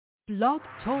Blog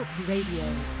Talk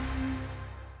Radio.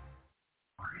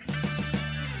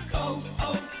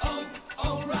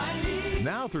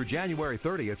 Now through January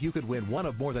 30th, you could win one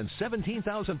of more than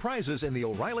 17,000 prizes in the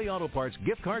O'Reilly Auto Parts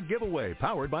gift card giveaway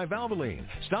powered by Valvoline.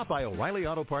 Stop by O'Reilly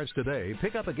Auto Parts today,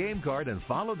 pick up a game card, and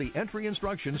follow the entry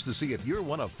instructions to see if you're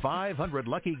one of 500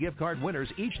 lucky gift card winners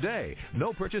each day.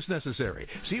 No purchase necessary.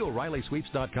 See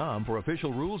O'ReillySweeps.com for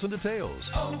official rules and details.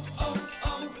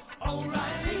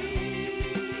 O'Reilly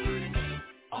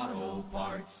Auto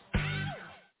Parts.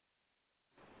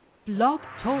 Blog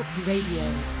Talk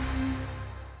Radio.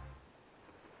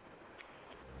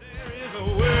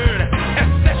 Word,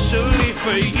 especially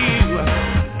for you,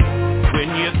 when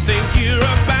you think you're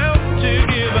about to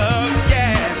give up,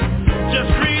 yeah, just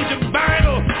read your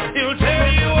Bible, it'll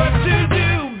tell you what to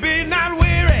do. Be not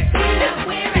weary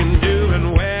in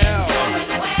doing well,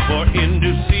 for in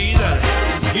due season,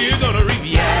 you're gonna reap,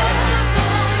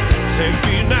 yeah. Say,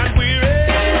 be not weary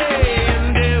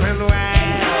in doing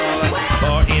well,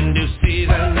 for in due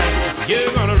season,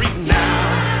 you're gonna reap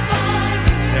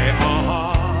now. Say,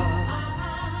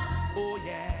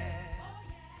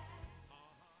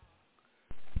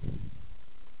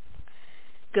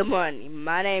 Good morning.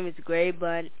 My name is Gray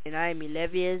Bunn, and I am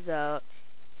 11 years old.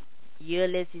 You're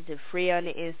listening to Free on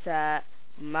the Inside.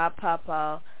 My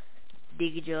papa,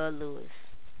 Diggy Joe Lewis.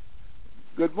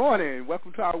 Good morning.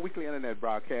 Welcome to our weekly internet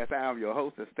broadcast. I am your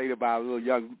host, as stated by our little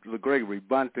young Gregory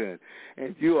Bunton,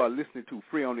 and you are listening to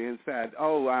Free on the Inside.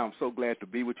 Oh, I am so glad to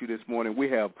be with you this morning. We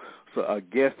have a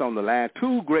guest on the line,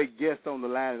 two great guests on the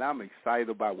line, and I'm excited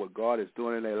about what God is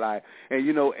doing in their life. And,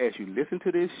 you know, as you listen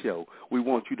to this show, we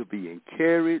want you to be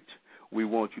encouraged. We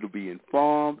want you to be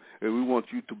informed, and we want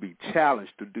you to be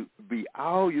challenged to be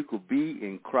all you could be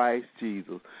in Christ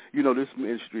Jesus. You know, this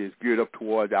ministry is geared up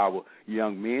towards our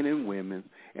young men and women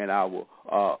and our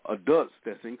adults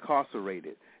that's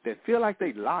incarcerated, that feel like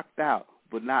they locked out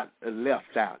but not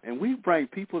left out. And we bring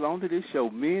people onto this show,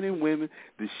 men and women,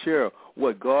 to share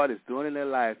what God is doing in their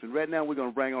lives. And right now we're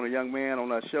going to bring on a young man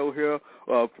on our show here,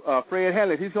 Fred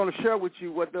Hanley. He's going to share with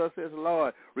you what thus says the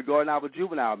Lord regarding our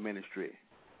juvenile ministry.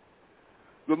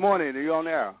 Good morning. Are you on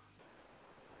air?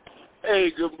 Hey,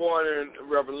 good morning,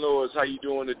 Reverend Lewis. How you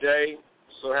doing today?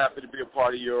 So happy to be a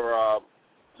part of your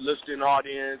listening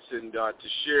audience and to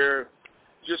share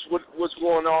just what's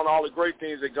going on, all the great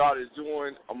things that God is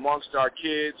doing amongst our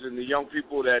kids and the young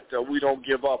people that we don't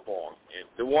give up on. And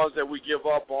the ones that we give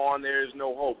up on, there is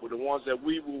no hope. But the ones that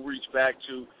we will reach back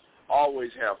to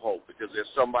always have hope because there's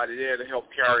somebody there to help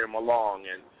carry them along.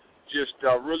 And just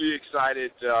really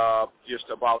excited just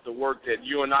about the work that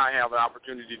you and I have an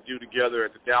opportunity to do together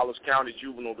at the Dallas County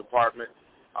Juvenile Department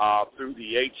through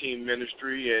the A-Team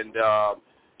Ministry. And,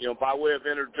 you know, by way of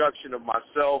introduction of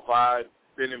myself, I've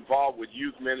been involved with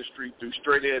youth ministry through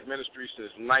Straight Ahead Ministries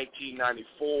since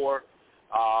 1994.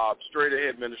 Straight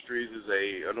Ahead Ministries is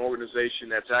an organization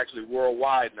that's actually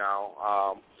worldwide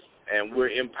now, and we're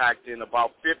impacting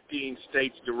about 15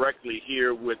 states directly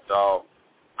here with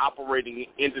operating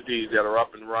entities that are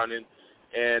up and running,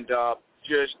 and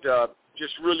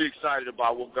just really excited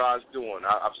about what God's doing.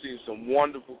 I've seen some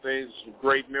wonderful things, some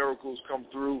great miracles come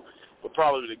through, but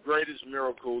probably the greatest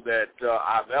miracle that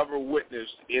I've ever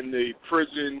witnessed in the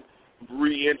prison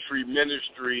reentry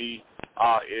ministry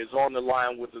is on the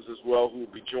line with us as well, who will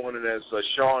be joining us,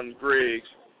 Sean Griggs,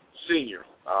 Sr.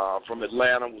 From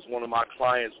Atlanta, was one of my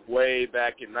clients way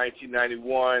back in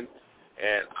 1991,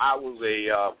 and I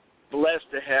was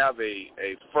blessed to have a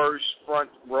first front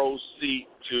row seat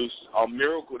to a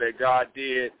miracle that God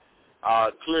did,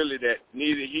 clearly that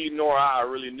neither he nor I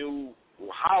really knew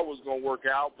how it was going to work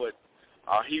out, but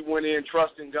he went in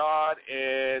trusting God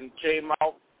and came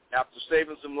out after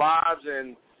saving some lives,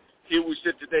 and here we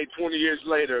sit today 20 years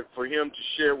later for him to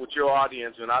share with your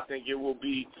audience, and I think it will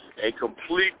be a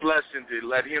complete blessing to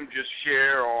let him just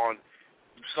share on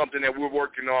something that we're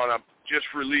working on. I'm just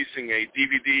releasing a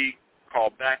DVD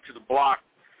called Back to the Block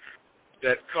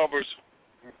that covers,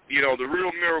 you know, the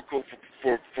real miracle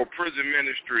for prison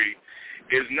ministry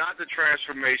is not the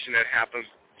transformation that happens,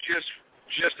 just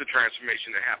the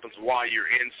transformation that happens while you're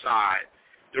inside.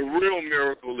 The real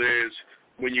miracle is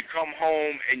when you come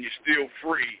home and you're still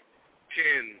free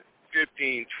 10,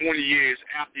 15, 20 years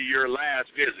after your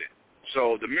last visit.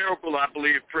 So the miracle, I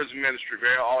believe, prison ministry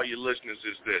for all your listeners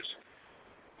is this.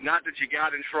 Not that you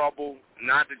got in trouble,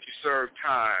 not that you served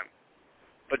time,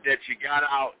 but that you got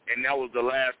out, and that was the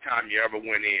last time you ever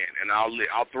went in. And I'll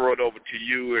throw it over to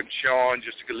you and Sean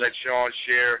just to let Sean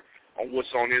share on what's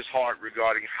on his heart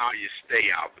regarding how you stay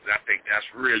out, because I think that's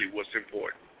really what's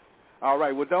important. All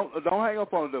right. Well, don't hang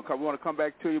up on it, because we want to come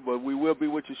back to you, but we will be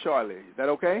with you shortly. Is that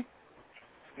okay?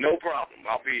 No problem.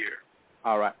 I'll be here.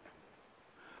 All right.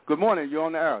 Good morning. You're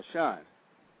on the air, Sean.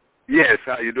 Yes,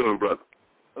 how you doing, brother?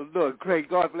 Look, great.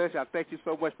 God bless you. I thank you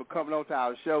so much for coming on to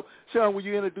our show. Sean, will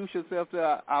you introduce yourself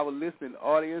to our listening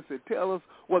audience and tell us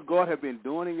what God has been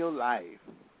doing in your life?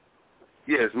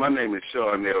 Yes, my name is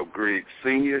Sean L. Griggs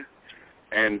Sr.,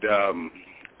 and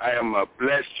I am a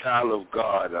blessed child of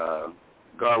God.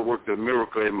 God worked a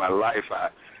miracle in my life.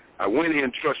 I went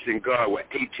in trusting God with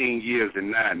 18 years and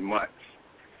 9 months.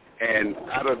 And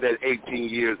out of that 18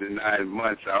 years and 9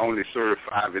 months, I only served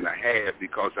 5 and a half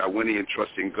because I went in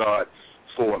trusting God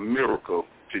for a miracle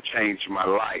to change my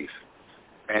life.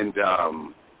 And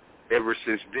ever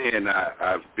since then,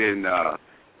 I've been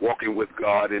walking with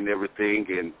God and everything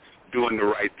and doing the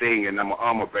right thing, and I'm an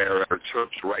armor bearer at a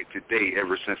church right today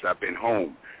ever since I've been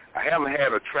home. I haven't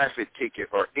had a traffic ticket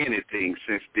or anything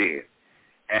since then.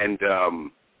 And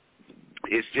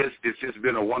it's just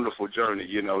been a wonderful journey,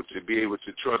 you know, to be able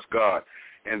to trust God.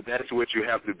 And that's what you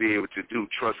have to be able to do,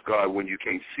 trust God when you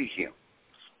can't see him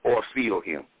or feel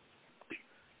him.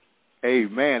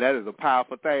 Amen. That is a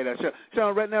powerful thing.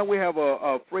 Sean, right now we have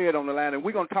a Fred on the line, and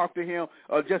we're going to talk to him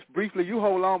just briefly. You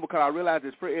hold on because I realize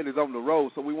this Fred is on the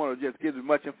road, so we want to just get as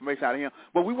much information out of him.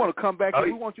 But we want to come back and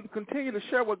we want you to continue to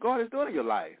share what God is doing in your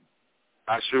life.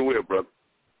 I sure will, brother.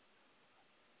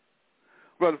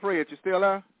 Brother Fred, you still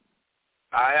there?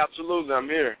 Absolutely. I'm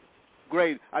here.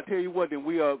 Great. I tell you what, then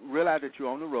we realize that you're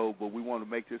on the road, but we want to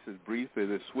make this as brief and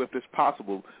as swift as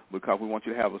possible because we want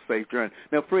you to have a safe journey.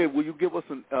 Now, Fred, will you give us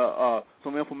some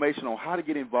information on how to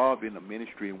get involved in the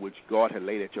ministry in which God has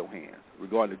laid at your hands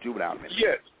regarding the juvenile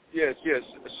ministry? Yes,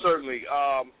 certainly.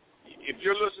 If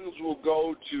your listeners will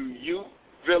go to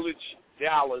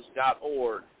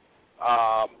youthvillagedallas.org,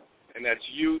 and that's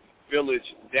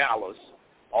youthvillagedallas,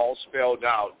 all spelled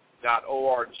out,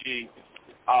 .org.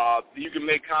 You can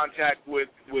make contact with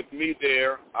me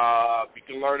there. You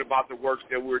can learn about the works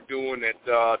that we're doing at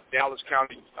Dallas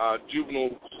County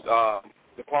Juvenile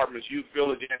Department's Youth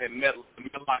Village and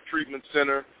Midlife Treatment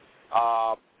Center.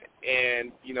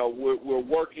 And, you know, we're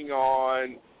working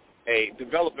on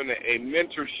developing a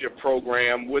mentorship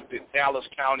program with the Dallas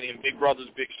County and Big Brothers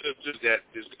Big Sisters that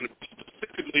is going to be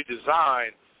specifically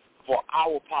designed for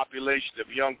our population of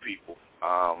young people.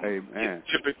 Amen.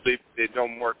 Typically, they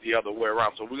don't work the other way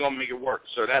around, so we're going to make it work.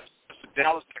 So that's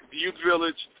Dallas Youth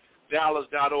Village,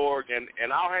 Dallas.org,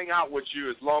 and I'll hang out with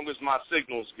you as long as my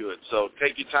signal's good. So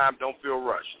take your time. Don't feel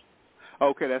rushed.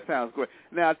 Okay, that sounds great.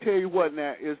 Now, I'll tell you what,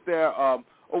 now, is there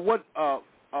what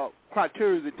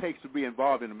criteria it takes to be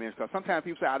involved in the ministry? Because sometimes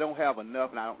people say, I don't have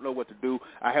enough and I don't know what to do.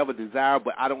 I have a desire,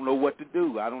 but I don't know what to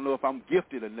do. I don't know if I'm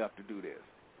gifted enough to do this.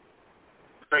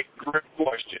 Great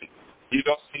question. You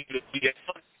don't need to be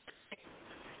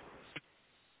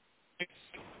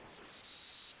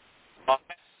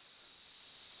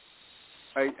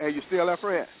Hey, you still there,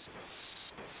 Fred?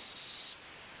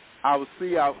 Our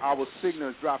signal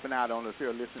is dropping out on us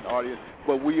here, listening audience,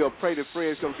 but we pray that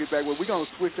Fred's going to get back. Well, we're going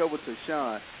to switch over to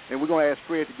Sean, and we're going to ask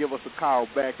Fred to give us a call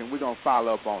back, and we're going to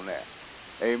follow up on that.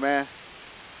 Amen.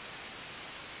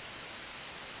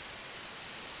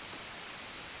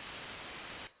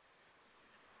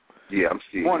 Yeah, I'm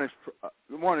still here.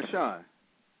 Good morning, Sean.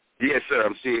 Yes, sir.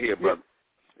 I'm still here, brother.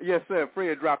 Yes, sir.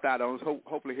 Fred dropped out on us.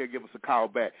 Hopefully he'll give us a call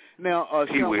back. Now,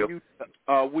 he will.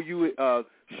 Will you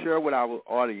share with our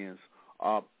audience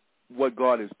what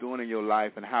God is doing in your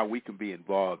life and how we can be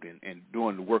involved in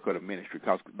doing the work of the ministry?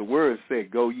 Because the word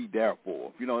said, go ye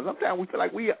therefore. You know, sometimes we feel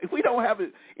like if we don't have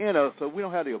it in us, so we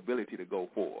don't have the ability to go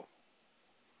forward.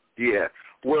 Yeah.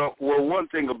 Well, one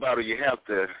thing about it, you have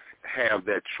to have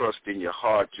that trust in your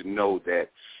heart to know that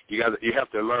you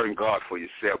have to learn God for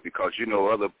yourself, because you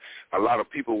know a lot of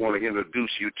people want to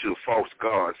introduce you to false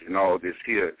gods and all this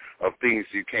here of things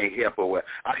you can't help, or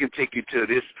I can take you to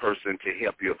this person to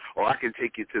help you, or I can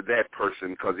take you to that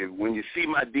person, because when you see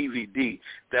my DVD,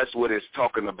 that's what it's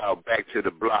talking about, back to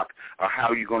the block, or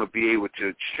how you're going to be able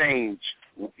to change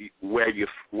where you're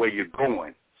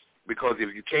going. Because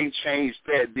if you can't change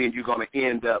that, then you're going to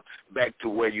end up back to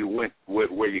where you went,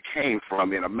 where you came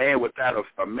from. And a man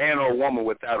or a woman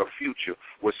without a future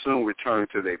will soon return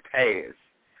to their past.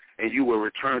 And you will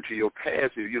return to your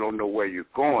past if you don't know where you're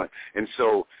going. And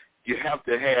so you have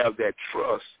to have that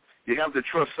trust. You have to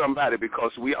trust somebody,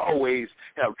 because we always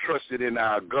have trusted in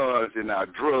our guns and our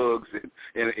drugs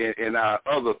and our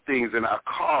other things in our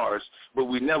cars, but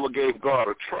we never gave God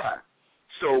a try.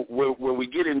 So when we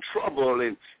get in trouble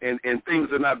and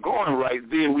things are not going right,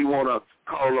 then we want to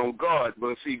call on God.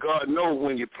 But see, God knows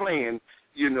when you're playing,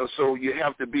 you know, so you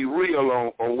have to be real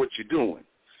on what you're doing.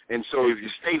 And so if you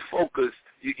stay focused,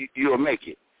 you'll make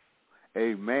it.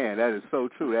 Amen. That is so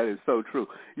true. That is so true.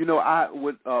 You know,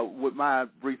 with my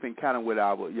brief encounter with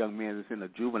our young men that's in the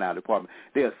juvenile department,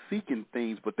 they're seeking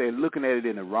things, but they're looking at it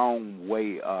in the wrong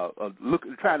way,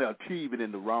 trying to achieve it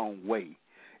in the wrong way.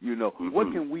 You know,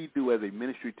 what can we do as a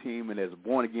ministry team and as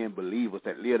born-again believers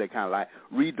that live that kind of life,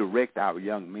 redirect our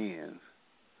young men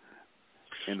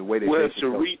in the way they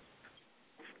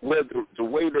the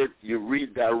way that you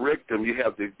redirect them, you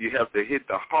have to hit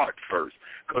the heart first.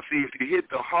 Because see, if you hit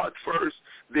the heart first,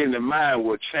 then the mind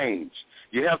will change.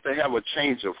 You have to have a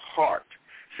change of heart.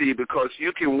 See, because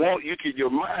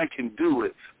your mind can do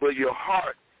it, but your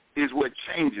heart is what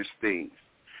changes things.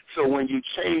 So when you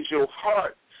change your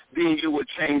heart, then you will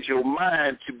change your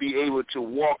mind to be able to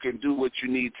walk and do what you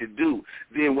need to do.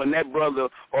 Then when that brother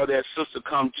or that sister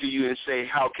come to you and say,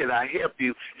 how can I help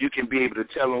you, you can be able to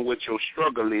tell them what your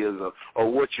struggle is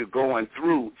or what you're going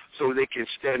through so they can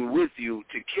stand with you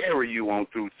to carry you on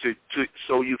through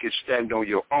so you can stand on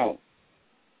your own.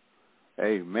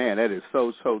 Amen. That is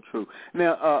so, so true.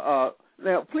 Now,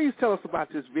 please tell us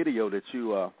about this video that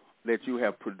you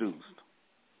have produced.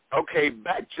 Okay,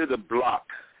 back to the block.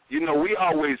 You know, we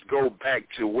always go back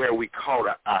to where we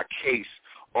caught our case,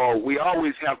 or we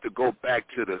always have to go back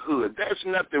to the hood. There's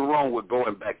nothing wrong with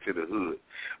going back to the hood,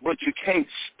 but you can't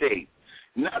stay.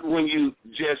 Not when you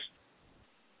just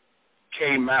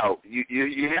came out.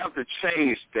 You have to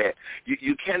change that.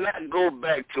 You cannot go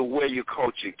back to where you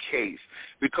caught your case,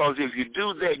 because if you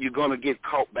do that, you're going to get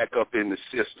caught back up in the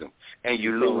system, and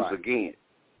you lose again.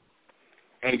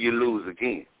 And you lose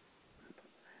again.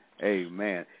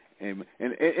 Amen. And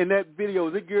that video,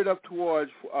 is it geared up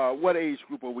towards what age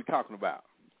group are we talking about?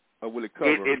 Or will it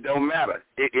cover? It don't matter.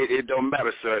 It don't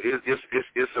matter, sir.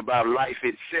 It's about life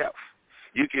itself.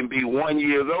 You can be 1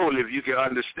 year old if you can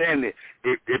understand it.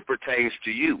 It pertains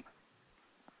to you.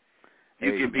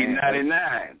 You can be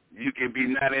 99. You can be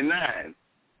 99.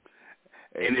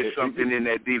 And there's something in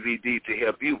that DVD to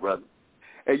help you, brother.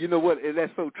 And you know what? And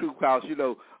that's so true, Klaus. You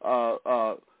know,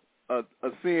 a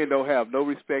sin don't have no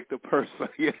respect of person,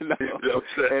 you know.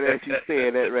 And as you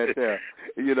said that right there,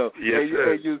 you know. Yes,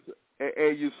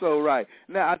 and you're so right.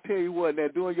 Now, I tell you what, now,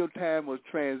 during your time of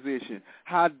transition,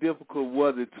 how difficult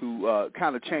was it to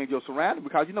kind of change your surroundings?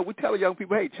 Because, you know, we tell young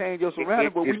people, hey, change your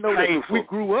surroundings, but we know that we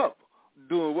grew up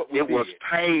doing what we did. It was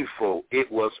painful.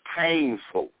 It was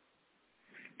painful.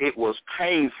 It was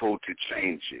painful to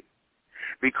change it,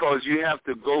 because you have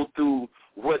to go through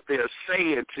what they're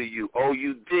saying to you. Oh,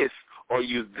 you this, or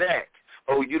you that.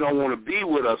 Oh, you don't want to be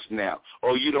with us now.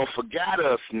 Oh, you don't forgot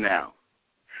us now.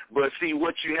 But see,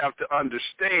 what you have to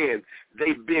understand,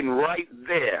 they've been right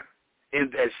there in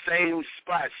that same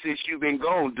spot since you've been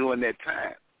gone during that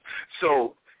time.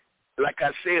 So, like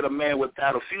I said, a man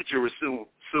without a future will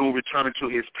soon return to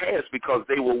his past, because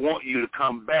they will want you to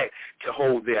come back to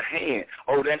hold their hand.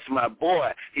 Oh, that's my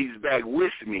boy. He's back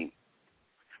with me.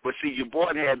 But see, your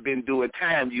boy had been doing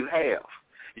time, you have.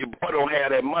 Your boy don't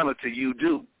have that money till you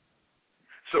do.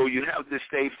 So you have to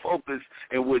stay focused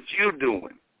in what you're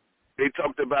doing. They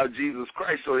talked about Jesus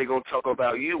Christ, so they're going to talk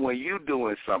about you when you're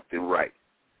doing something right.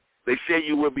 They said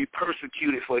you will be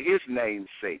persecuted for his name's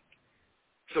sake.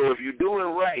 So if you're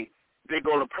doing right, they're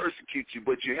going to persecute you,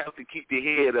 but you have to keep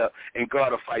your head up, and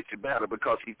God will fight your battle,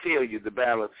 because he tell you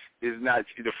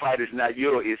the fight is not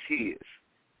yours, it's his.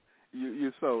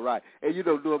 You're so right. And, you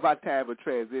know, during my time of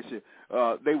transition,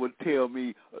 they would tell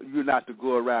me you're not to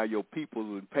go around your people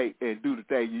and pay and do the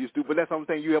thing you used to, but that's the only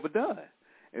thing you ever done.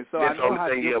 And so that's I know how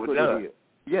difficult it is.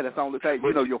 Yeah, that's the only thing.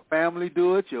 You know, your family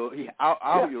do it,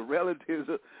 all your relatives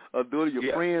are doing it,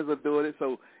 your friends are doing it,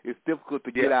 so it's difficult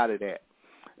to get out of that.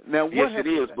 Now, it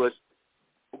is, but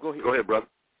go ahead. Go ahead, brother.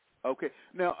 Okay.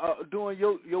 Now, during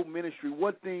your ministry,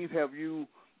 what things have you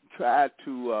tried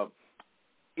to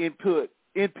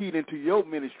impede into your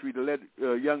ministry to let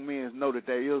young men know that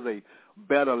there is a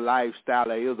better lifestyle,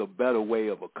 there is a better way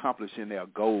of accomplishing their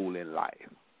goal in life?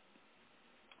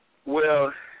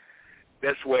 Well,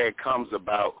 that's where it comes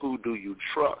about, who do you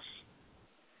trust?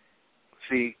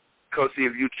 See, because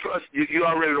if you trust, you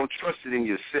already don't trust it in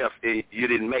yourself, you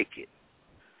didn't make it.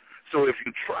 So if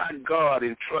you try God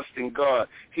and trust in God,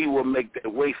 he will make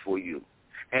that way for you.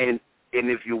 And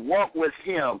if you walk with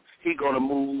him, he's going to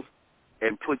move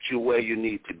and put you where you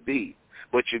need to be.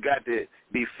 But you got to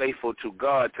be faithful to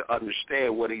God to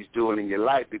understand what he's doing in your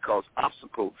life, because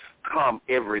obstacles come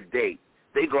every day.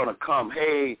 They're going to come,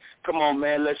 hey, come on,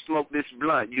 man, let's smoke this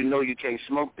blunt. You know you can't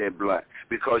smoke that blunt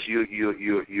because you're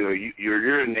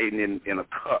urinating in a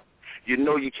cup. You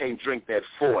know you can't drink that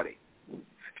 40.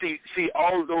 See,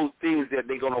 all those things that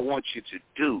they're going to want you to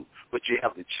do, but you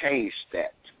have to change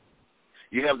that.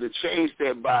 You have to change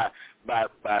that by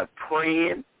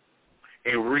praying,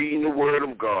 and reading the Word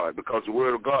of God, because the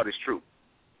Word of God is true.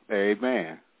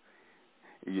 Amen.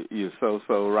 You're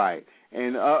so right.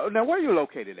 And now, where are you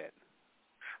located at?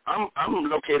 I'm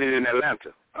located in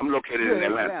Atlanta. In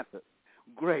Atlanta.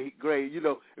 Great. Because,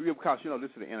 this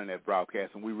is the internet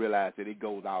broadcast, and we realize that it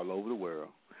goes all over the world.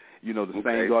 The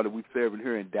same God that we're serving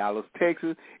here in Dallas,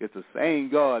 Texas, it's the same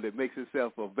God that makes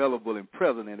himself available and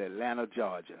present in Atlanta,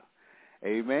 Georgia.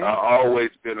 Amen. I've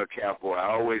always been a cowboy.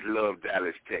 I always loved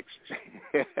Dallas,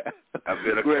 Texas. I've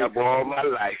been a cowboy all my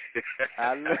life.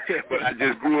 But I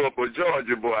just grew up a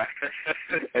Georgia boy.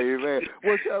 Amen.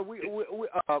 Well, Sean,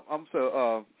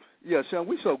 Sean,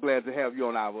 we're so glad to have you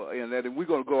on our internet, and we're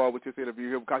going to go on with this interview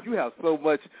here because you have so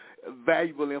much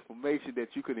valuable information that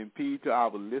you can impede to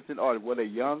our listening audience, whether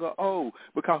young or old,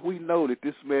 because we know that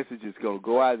this message is going to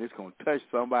go out and it's going to touch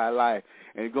somebody's life,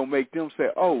 and it's going to make them say,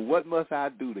 oh, what must I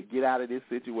do to get out of this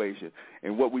situation?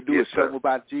 And what we do is tell them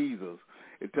about Jesus.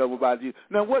 And tell them about Jesus.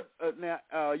 Now,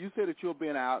 you said that you've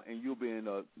been out and you've been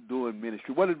doing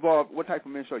ministry. What type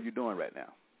of ministry are you doing right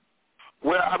now?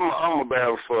 Well, I'm an armor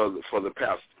bearer for the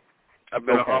pastor. I've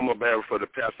been an armor bearer for the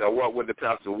pastor. I walked with the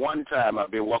pastor one time.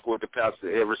 I've been walking with the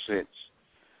pastor ever since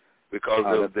because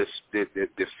of the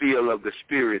feel of the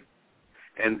Spirit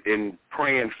and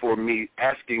praying for me,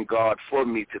 asking God for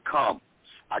me to come.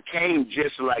 I came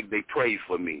just like they prayed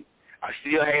for me. I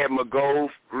still had my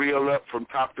gold reeled up from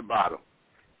top to bottom.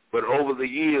 But over the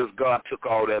years, God took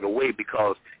all that away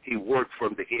because he worked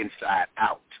from the inside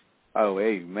out. Oh,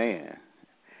 amen.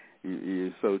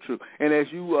 It's so true. And as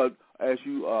you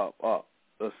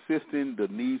assisting the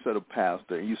needs of the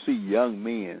pastor, and you see young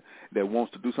men that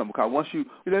wants to do something,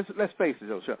 because let's face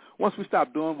it, once we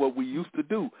stop doing what we used to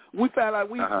do, we found like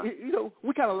we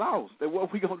kind of lost at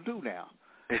what we gonna do now.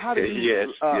 How do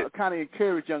you kind of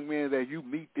encourage young men that you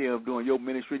meet them doing your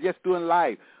ministry, just doing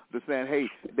life, to saying, hey,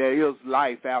 there is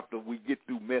life after we get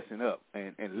through messing up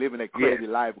and living that crazy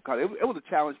life? Because it was a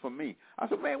challenge for me. I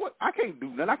said, man, what? I can't do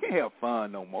nothing. I can't have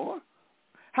fun no more.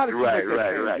 How did you make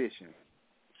that transition? Right.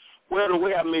 Well, the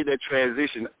way I made that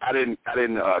transition, I didn't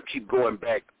keep going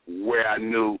back where I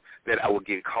knew that I would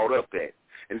get caught up at.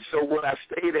 And so when I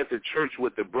stayed at the church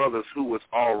with the brothers who was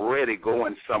already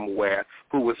going somewhere,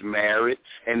 who was married,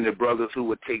 and the brothers who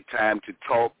would take time to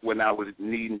talk when I was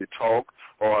needing to talk,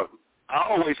 or I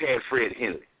always had Fred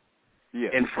Henley. Yeah.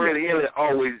 And Fred Henley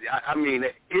always,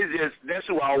 that's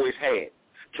who I always had,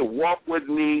 to walk with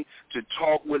me, to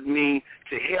talk with me,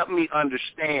 to help me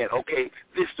understand, okay,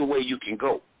 this is the way you can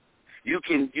go. You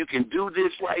can do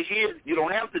this right here. You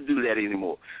don't have to do that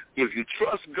anymore. If you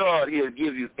trust God, he'll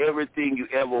give you everything you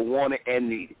ever wanted and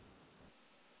needed.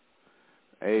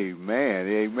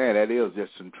 Amen. That is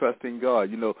just some trust in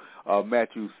God.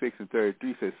 Matthew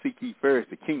 6:33 says, seek ye first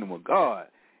the kingdom of God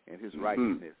and his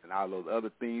righteousness, and all those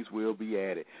other things will be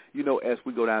added. As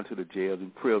we go down to the jails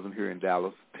and prison here in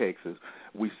Dallas, Texas,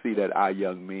 we see that our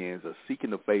young men are seeking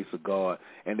the face of God,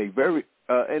 and they very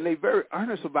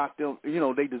earnest about them,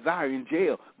 they desire in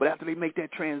jail. But after they make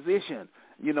that transition,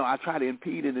 I try to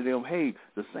impede into them, hey,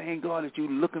 the same God that you're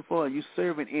looking for and you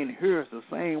serving in here is the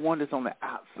same one that's on the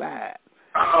outside.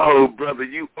 Oh, brother,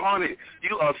 you on it.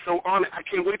 You are so on it. I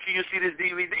can't wait till you see this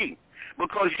DVD,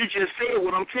 because you just said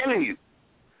what I'm telling you.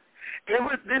 This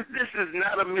is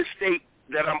not a mistake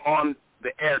that I'm on the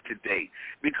air today,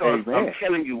 because I'm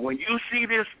telling you, when you see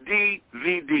this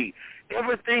DVD,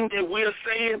 everything that we're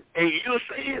saying and you're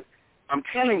saying, I'm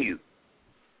telling you.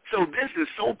 So this is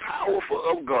so powerful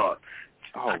of God.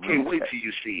 I can't wait till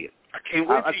you see it. I can't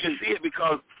wait till you see it,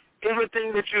 because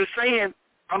everything that you're saying,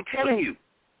 I'm telling you.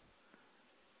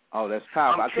 Oh, that's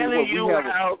powerful. I'm telling you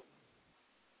how.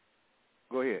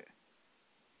 Go ahead.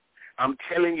 I'm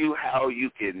telling you how you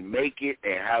can make it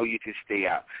and how you can stay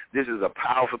out. This is a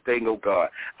powerful thing of God.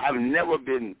 I've never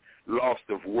been lost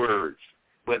of words,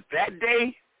 but that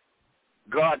day,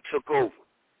 God took over.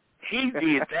 He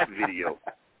did that video.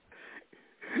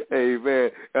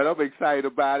 Amen. And I'm excited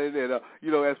about it. And,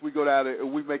 as we go down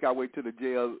and we make our way to the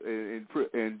jail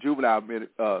in juvenile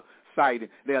site,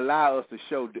 they allow us to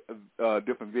show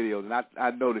different videos. And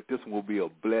I know that this one will be a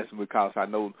blessing, because I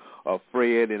know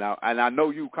Fred and I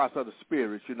know you because of the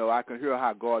spirits. I can hear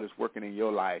how God is working in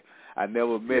your life. I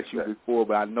never met you before,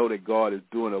 but I know that God is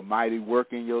doing a mighty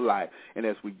work in your life. And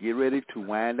as we get ready to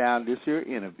wind down this here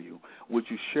interview, would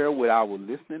you share with our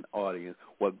listening audience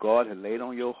what God has laid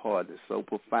on your heart that's so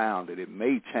profound that it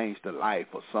may change the life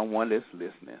of someone that's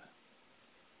listening?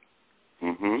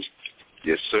 Mm-hmm.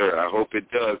 Yes, sir. I hope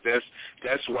it does.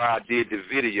 That's why I did the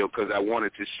video, because I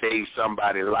wanted to save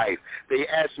somebody's life. They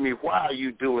asked me, why are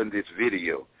you doing this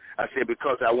video? I said,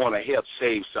 because I want to help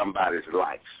save somebody's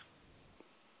life.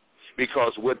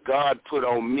 Because what God put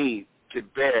on me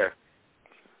could bear,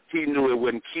 he knew it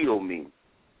wouldn't kill me.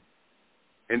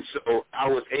 And so I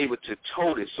was able to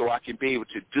tote it so I could be able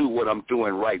to do what I'm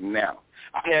doing right now.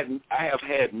 I have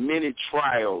had many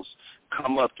trials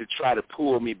come up to try to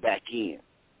pull me back in.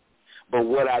 But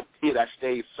what I did, I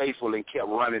stayed faithful and kept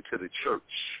running to the church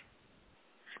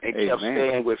and kept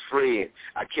staying with Fred.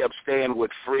 I kept staying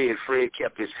with Fred. Fred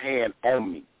kept his hand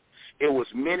on me. It was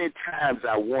many times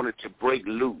I wanted to break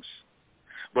loose,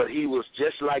 but he was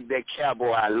just like that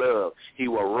cowboy I love. He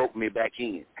will rope me back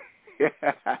in.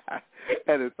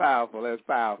 That is powerful. That's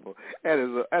powerful.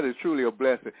 That is truly a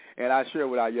blessing. And I share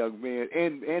with our young men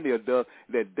and the adults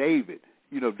that David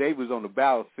was on the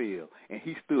battlefield, and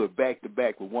he stood back to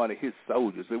back with one of his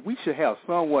soldiers. And we should have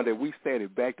someone that we standing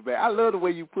back to back. I love the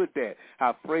way you put that,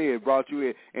 how Fred brought you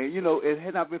in. And, it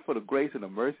had not been for the grace and the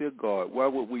mercy of God, where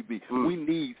would we be? We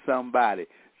need somebody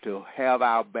to have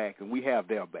our back, and we have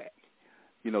their back.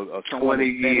 Someone 20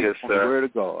 years, on sir. The word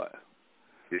of God.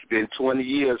 It's been 20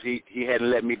 years. He hadn't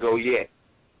let me go yet.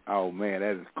 Oh, man,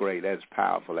 that is great. That is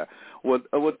powerful. Well,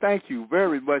 thank you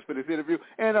very much for this interview.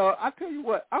 And I tell you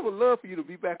what, I would love for you to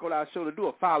be back on our show to do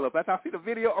a follow-up. After I see the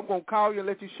video, I'm going to call you and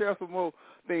let you share some more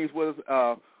things with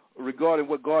us regarding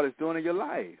what God is doing in your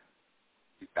life.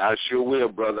 I sure will,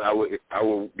 brother. I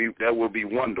will be. That will be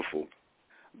wonderful.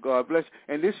 God bless you.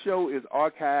 And this show is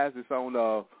archived. It's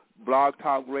on Blog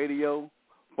Talk Radio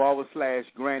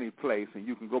 /Granny Place, and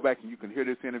you can go back and you can hear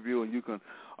this interview, and you can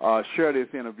share this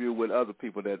interview with other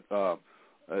people that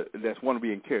want to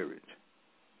be encouraged.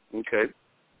 Okay.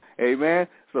 Amen.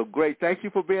 So great. Thank you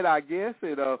for being our guest,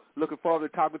 and looking forward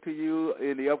to talking to you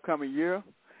in the upcoming year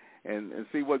and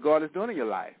see what God is doing in your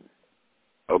life.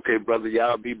 Okay, brother.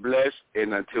 Y'all be blessed,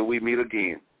 and until we meet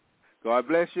again. God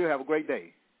bless you. Have a great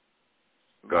day.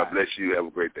 God Bye. bless you. Have a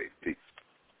great day. Peace.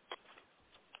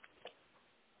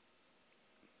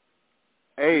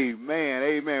 Amen,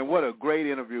 amen. What a great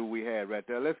interview we had right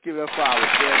there. Let's give it up for our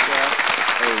guest.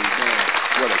 Amen.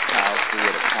 What a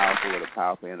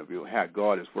powerful interview. How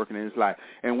God is working in his life.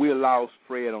 And we lost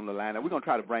Fred on the line. And we're going to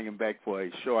try to bring him back for a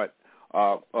short,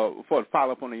 for a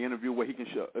follow-up on the interview where he can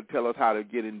tell us how to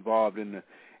get involved in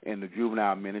the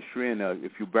juvenile ministry. And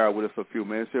if you bear with us for a few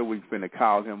minutes here, we're going to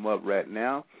call him up right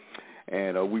now.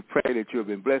 And we pray that you have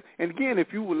been blessed. And, again,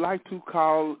 if you would like to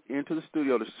call into the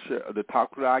studio to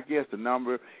talk to our guest, the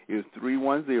number is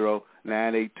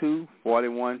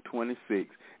 310-982-4126.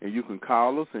 And you can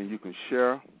call us and you can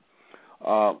share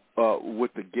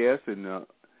with the guests and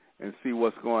see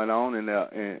what's going on in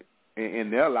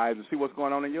their lives and see what's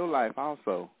going on in your life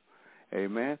also.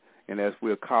 Amen. And as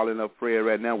we're calling up Fred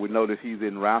right now, we know that he's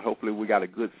en route. Hopefully we got a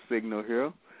good signal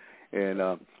here. And,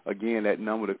 again, that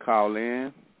number to call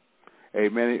in.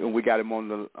 Amen. And we got him on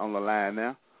the line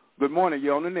now. Good morning.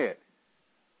 You on the net?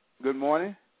 Good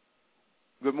morning.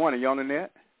 Good morning. You on the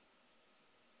net?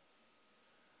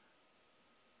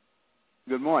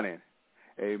 Good morning.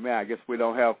 Amen. I guess we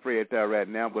don't have Fred there right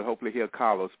now, but hopefully he'll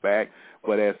call us back.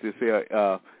 But as this here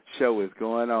show is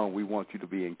going on, we want you to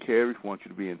be encouraged. We want you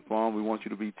to be informed. We want you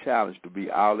to be challenged to be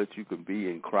all that you can be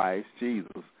in Christ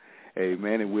Jesus.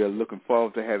 Amen. And we're looking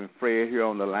forward to having Fred here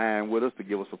on the line with us to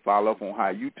give us a follow-up on how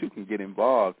you, too, can get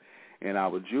involved in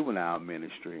our juvenile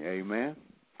ministry. Amen.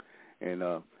 And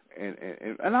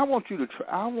I want you to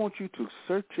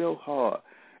search your heart.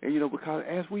 And, because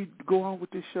as we go on with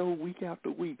this show week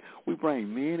after week, we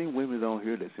bring men and women on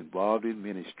here that's involved in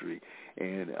ministry.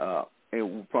 And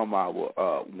from our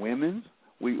women's,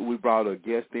 we brought a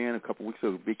guest in a couple weeks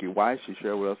ago, Vicki Weiss. She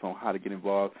shared with us on how to get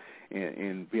involved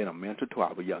in being a mentor to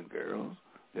our young girls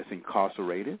that's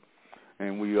incarcerated.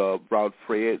 And we brought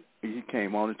Fred. He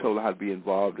came on and told us how to be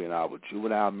involved in our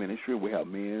juvenile ministry. We have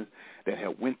men that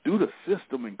have went through the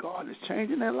system, and God is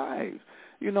changing their lives.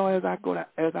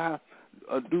 As I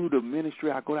do the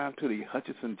ministry, I go down to the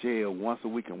Hutchinson jail once a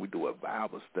week, and we do a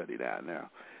Bible study down there.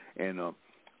 And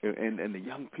the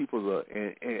young people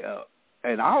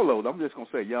and all those, I'm just going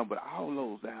to say young, but all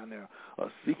those down there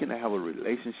are seeking to have a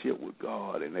relationship with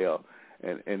God, and they'll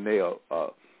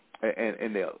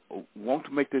want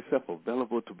to make themselves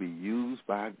available to be used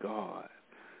by God.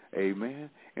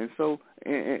 Amen. And so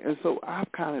I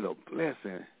counted a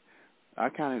blessing.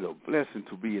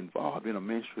 To be involved in a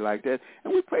ministry like that,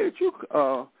 and we pray that you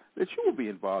will be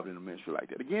involved in a ministry like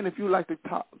that. Again, if you would like to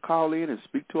call in and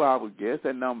speak to our guest,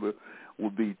 that number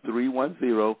will be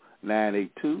 310-982-4126.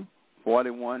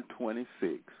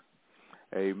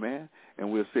 Amen.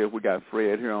 And we'll see if we got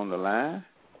Fred here on the line.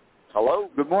 Hello.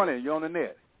 Good morning. You're on the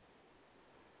net.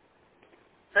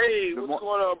 Hey, what's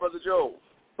going on, Brother Joe?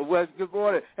 Well, good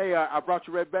morning. Hey, I brought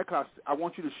you right back. I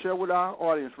want you to share with our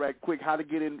audience right quick how to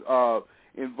get involved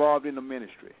in the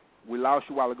ministry. We lost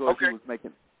you a while ago. Okay. As you was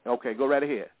making. Okay, go right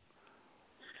ahead.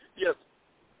 Yes.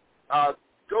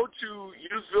 Go to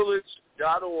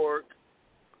youthvillage.org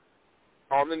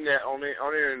on the net, on the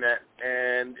internet,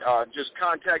 and just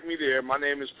contact me there. My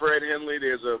name is Fred Henley.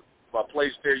 There's a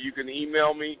place there you can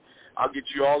email me. I'll get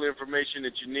you all the information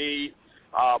that you need.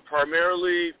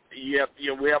 Primarily, we have to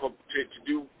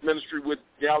do ministry with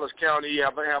Dallas County. You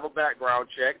have to have a background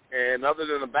check, and other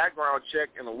than a background check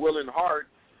and a willing heart,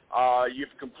 you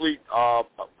have to complete a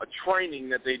training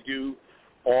that they do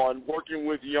on working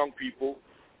with young people.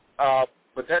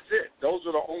 But that's it. Those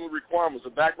are the only requirements: a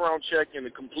background check and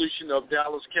the completion of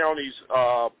Dallas County's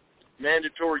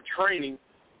mandatory training,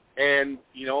 and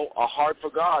a heart for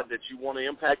God that you want to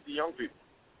impact the young people.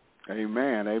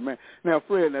 Amen, amen. Now,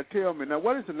 Fred, tell me,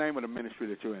 what is the name of the ministry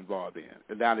that you're involved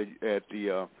in down at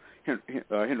the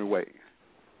Henry Wade?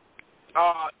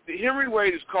 The Henry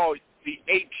Wade is called the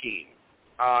A-Team,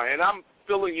 and I'm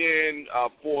filling in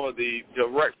for the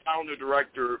founder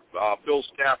director, Bill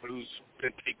Stafford, who's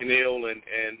been taken ill, and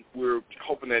we're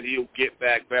hoping that he'll get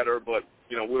back better. But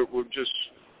we're just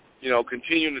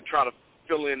continuing to try to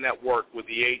fill in that work with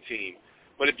the A-Team.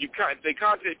 But if they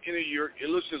contact any of your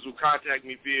listeners who contact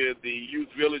me via the Youth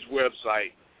Village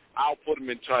website, I'll put them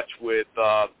in touch with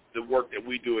the work that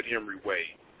we do at Henry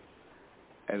Wade.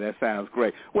 And that sounds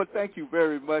great. Well, thank you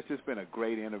very much. It's been a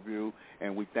great interview,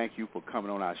 and we thank you for coming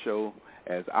on our show.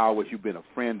 As always, you've been a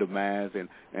friend of mine,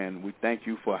 and we thank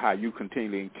you for how you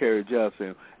continue to encourage us.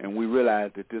 And we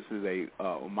realize that this is a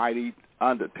mighty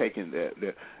undertaking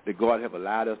that God have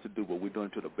allowed us to do, but we're doing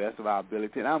it to the best of our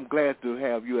ability. And I'm glad to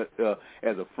have you as a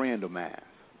friend of mine.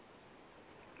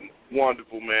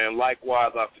 Wonderful, man.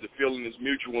 Likewise, the feeling is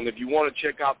mutual. And if you want to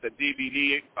check out the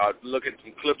DVD, look at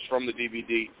some clips from the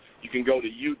DVD, you can go to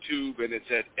YouTube, and it's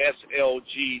at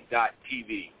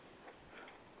slg.tv.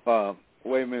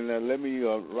 Wait a minute. Let me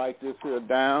write this here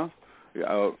down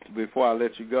before I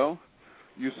let you go.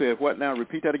 You said what now?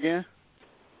 Repeat that again.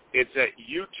 It's at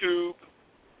YouTube,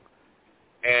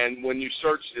 and when you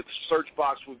search, the search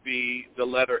box would be the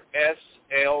letter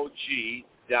slg.tv,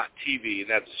 and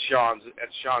that's Sean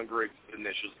Griggs'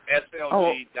 initials,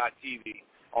 slg.tv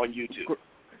on YouTube.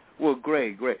 Well,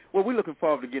 great. Well, we're looking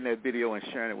forward to getting that video and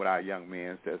sharing it with our young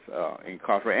men that's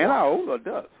incarcerated and our older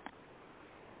adults.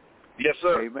 Yes,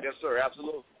 sir. Amen. Yes, sir.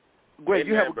 Absolutely. Great.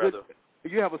 Amen,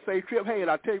 you have a safe trip. Hey,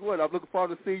 and I tell you what, I'm looking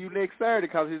forward to seeing you next Saturday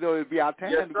because it'll be our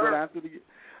time to go down to the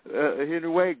Henry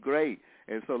Wade. Great.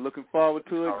 And so looking forward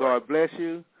to it. All God right. bless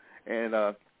you, and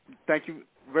thank you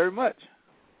very much.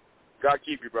 God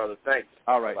keep you, brother. Thanks.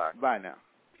 All right. Bye. Bye now.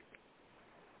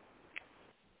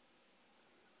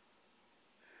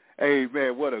 Hey,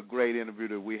 man, what a great interview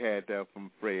that we had there from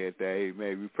Fred there. Hey,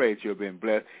 man, we pray that you've been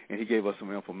blessed, and he gave us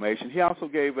some information. He also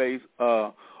gave a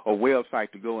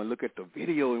website to go and look at the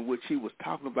video in which he was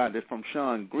talking about this from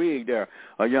Sean Griggs there,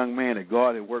 a young man that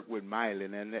God had worked with mightily.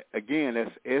 And, again,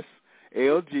 that's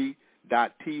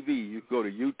slg.tv. You can go to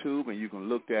YouTube, and you can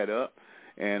look that up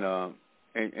and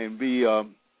be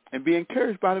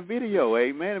encouraged by the video,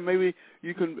 amen. And maybe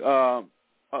you can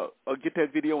get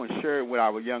that video and share it with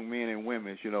our young men and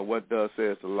women, what thus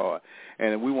says the Lord.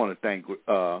 And we want to thank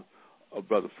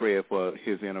Brother Fred for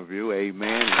his interview, amen.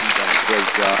 And he's done a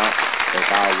great job, as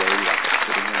always, like a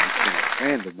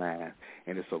friend of mine.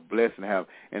 And it's a blessing to have.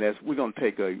 And we're going to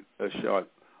take a short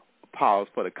pause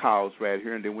for the calls right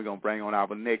here, and then we're going to bring on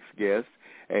our next guest,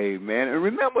 amen. And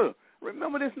remember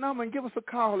this number and give us a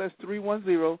call. That's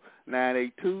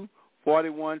 310-982-4126.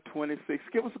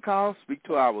 Give us a call. Speak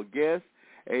to our guest.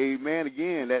 Amen.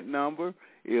 Again, that number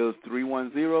is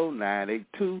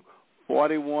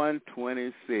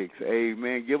 310-982-4126.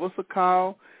 Amen. Give us a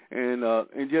call and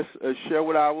just share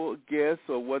with our guests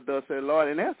or what does say Lord,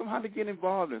 and ask them how to get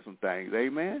involved in some things.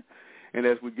 Amen. And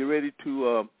as we get ready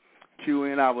to cue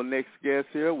in our next guest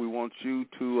here, we want you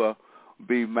to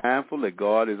be mindful that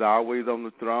God is always on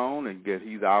the throne and that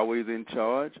he's always in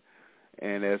charge.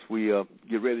 And as we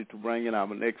get ready to bring in our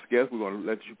next guest, we're going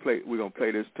to We're going to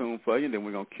play this tune for you, and then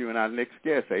we're going to cue in our next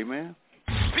guest. Amen.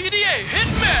 PDA, hit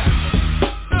me.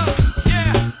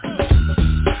 Yeah.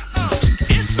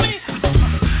 It's me.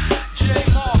 J.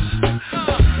 Moss.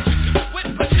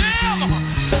 With pajama.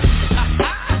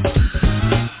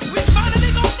 We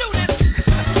finally gonna do this.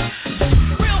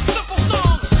 Real simple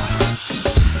song.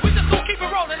 We just gonna keep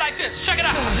it rolling like this. Check it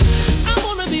out. I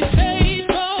wanna be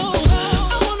faithful.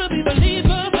 I wanna be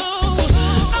believable.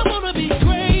 I wanna be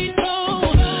grateful.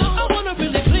 I wanna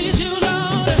really please you, Lord.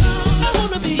 I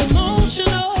wanna be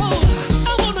emotional.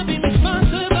 I wanna be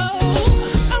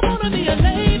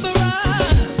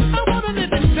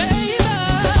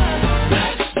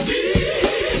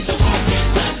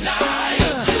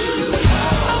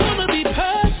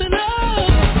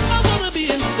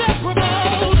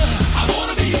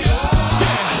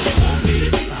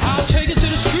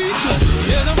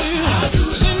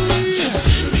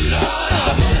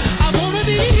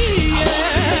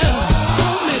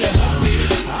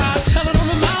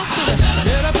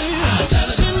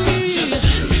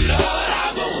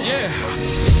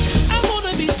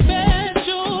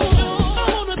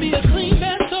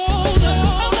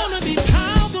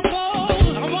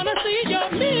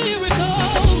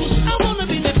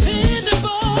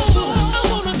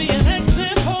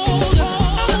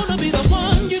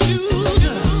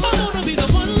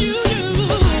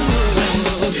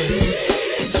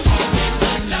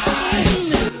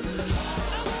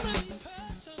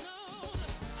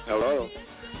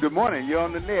morning. You're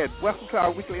on the net. Welcome to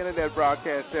our weekly internet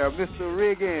broadcast there. Mr.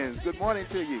 Riggins, good morning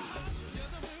to you.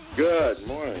 Good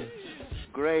morning.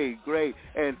 Great.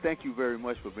 And thank you very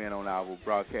much for being on our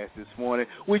broadcast this morning.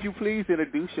 Would you please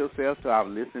introduce yourself to our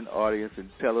listening audience and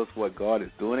tell us what God is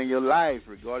doing in your life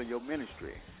regarding your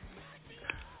ministry?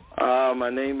 My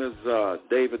name is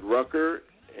David Rucker,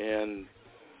 and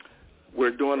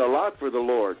we're doing a lot for the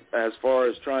Lord as far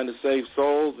as trying to save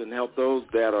souls and help those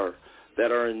that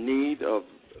are in need of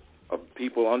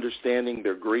people understanding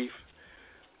their grief.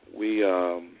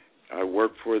 I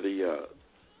work for the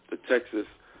Texas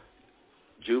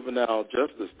Juvenile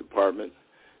Justice Department,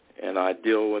 and I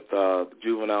deal with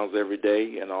juveniles every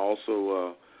day, and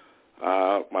also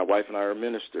my wife and I are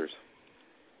ministers.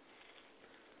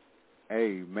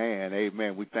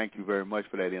 Amen. We thank you very much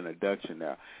for that introduction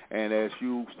now. And as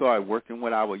you start working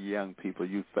with our young people,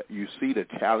 you see the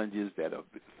challenges that are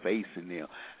facing them.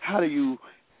 How do you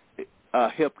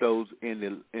help those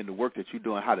in the work that you're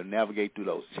doing, how to navigate through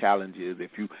those challenges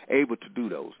if you're able to do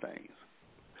those things?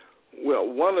 Well,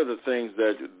 one of the things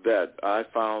that I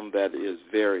found that is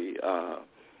very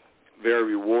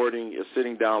rewarding is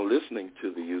sitting down listening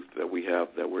to the youth that we have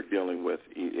that we're dealing with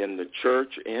in the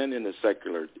church and in the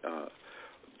secular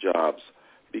jobs,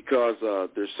 because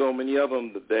there's so many of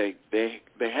them that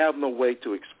they have no way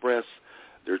to express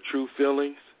their true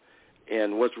feelings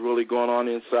and what's really going on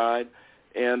inside,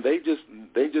 and they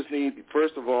just need,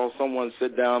 first of all, someone to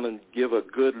sit down and give a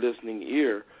good listening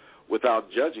ear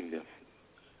without judging them.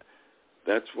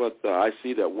 That's what I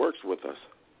see that works with us.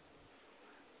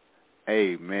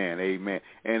 Amen.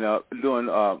 And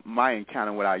during my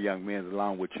encounter with our young men,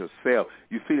 along with yourself,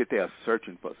 you see that they are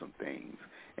searching for some things.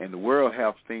 And the world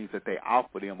has things that they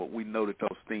offer them, but we know that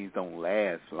those things don't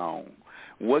last long.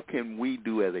 What can we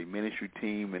do as a ministry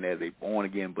team and as a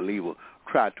born-again believer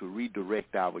try to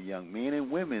redirect our young men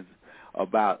and women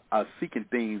about seeking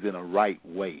things in a right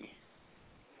way?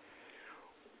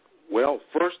 Well,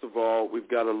 first of all, we've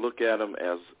got to look at them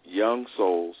as young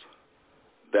souls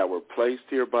that were placed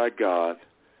here by God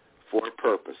for a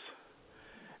purpose.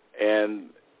 And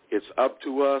it's up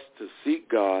to us to seek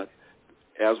God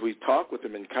as we talk with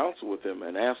them and counsel with them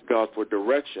and ask God for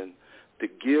direction to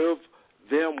give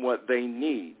them what they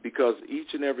need, because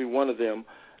each and every one of them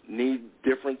need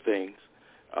different things.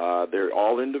 They're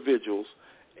all individuals,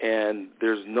 and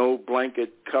there's no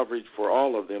blanket coverage for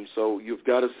all of them. So you've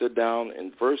got to sit down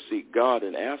and first seek God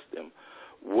and ask them,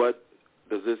 what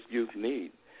does this youth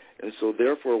need? And so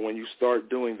therefore, when you start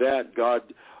doing that, God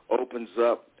opens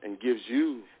up and gives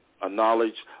you a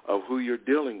knowledge of who you're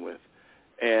dealing with.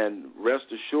 And rest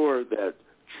assured that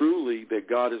truly that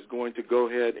God is going to go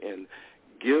ahead and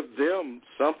give them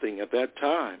something at that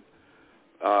time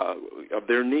of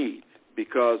their need.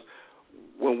 Because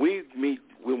when we meet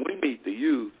the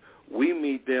youth, we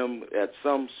meet them at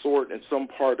some sort and some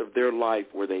part of their life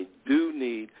where they do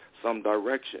need some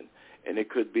direction. And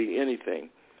it could be anything.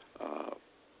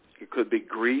 It could be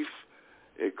grief.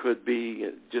 It could be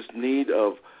just need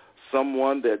of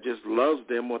someone that just loves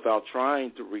them without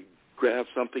trying to grab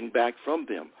something back from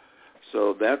them.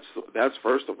 So that's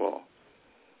first of all.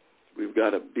 We've got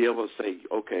to be able to say,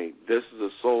 okay, this is a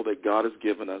soul that God has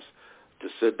given us to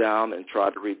sit down and try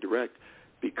to redirect,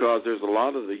 because there's a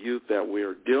lot of the youth that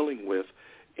we're dealing with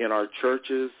in our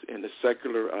churches, in the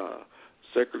secular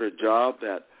job,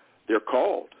 that they're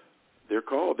called.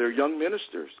 They're young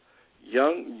ministers,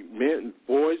 young men,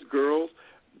 boys, girls.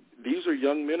 These are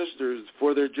young ministers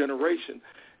for their generation.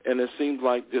 And it seems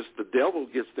like just the devil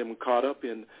gets them caught up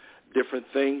in different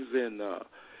things, and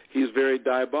he's very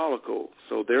diabolical.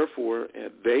 So therefore,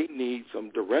 they need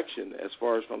some direction as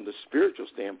far as from the spiritual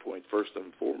standpoint, first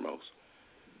and foremost.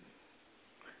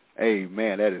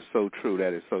 Amen. That is so true.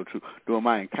 During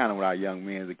my encounter with our young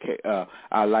men,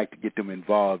 I like to get them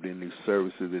involved in these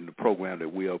services and the program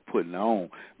that we are putting on,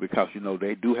 because,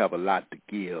 they do have a lot to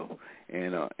give.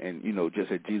 And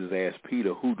just as Jesus asked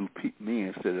Peter, who do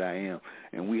men say that I am?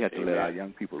 And we have to let our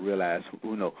young people realize,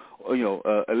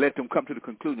 let them come to the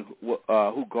conclusion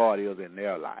who God is in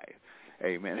their life.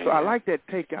 Amen. So I like that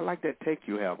take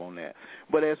you have on that.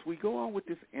 But as we go on with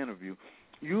this interview,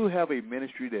 you have a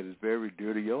ministry that is very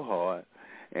dear to your heart,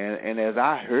 and as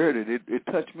I heard it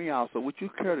touched me also. Would you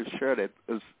care to share that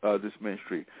this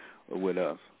ministry with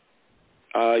us?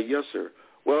 Yes, sir.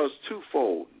 Well, it's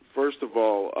twofold. First of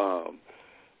all,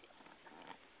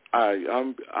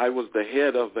 I was the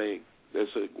head of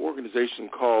there's an organization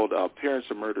called Parents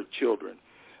of Murdered Children.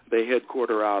 They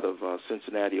headquarter out of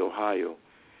Cincinnati, Ohio.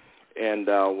 And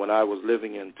when I was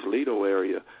living in Toledo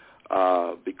area,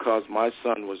 because my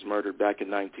son was murdered back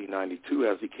in 1992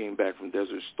 as he came back from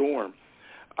Desert Storm,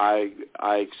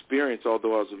 I experienced,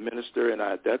 although I was a minister and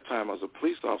at that time I was a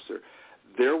police officer,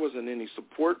 there wasn't any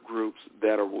support groups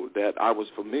that I was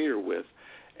familiar with.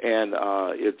 And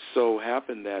it so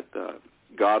happened that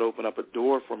God opened up a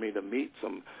door for me to meet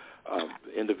some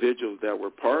individuals that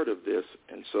were part of this.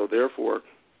 And so therefore,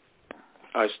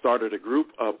 I started a group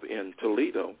up in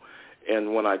Toledo.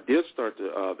 And when I did start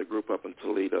the group up in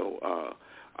Toledo,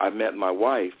 I met my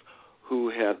wife, who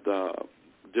had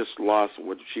just lost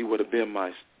what she would have been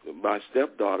my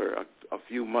stepdaughter a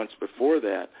few months before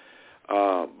that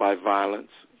by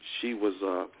violence. She was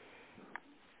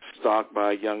stalked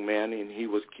by a young man, and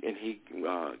he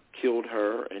killed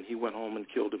her, and he went home and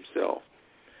killed himself.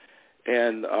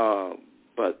 And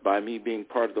but by me being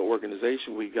part of the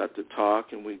organization, we got to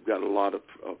talk, and we got a lot of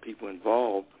people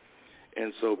involved.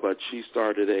 And so, but she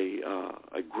started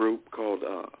a group called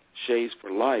Shades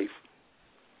for Life,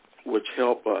 which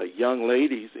help young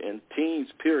ladies and teens,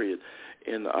 period,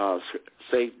 in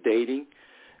safe dating.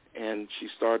 And she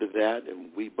started that, and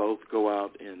we both go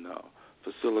out and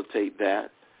facilitate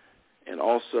that. And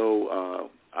also,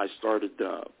 I started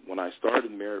when I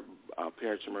started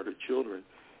Parents of Murdered Children.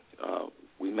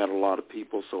 We met a lot of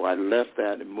people, so I left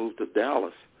that and moved to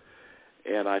Dallas.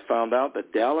 And I found out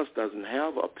that Dallas doesn't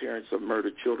have a Parents of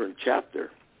Murdered Children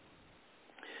chapter.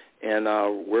 And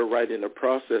we're right in the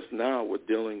process now with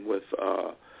dealing with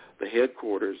the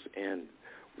headquarters, and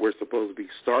we're supposed to be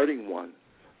starting one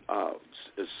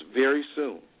very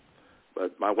soon.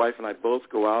 But my wife and I both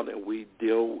go out and we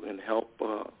deal and help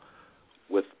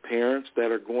with parents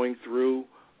that are going through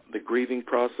the grieving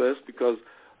process, because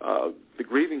the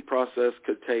grieving process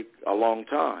could take a long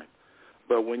time.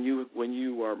 But when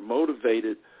you are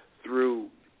motivated through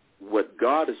what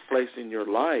God has placed in your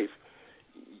life,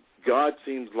 God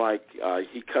seems like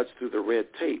he cuts through the red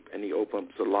tape, and he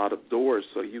opens a lot of doors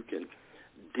so you can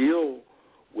deal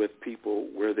with people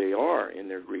where they are in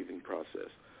their grieving process.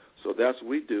 So that's what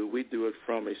we do. We do it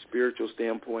from a spiritual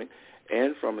standpoint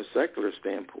and from a secular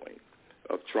standpoint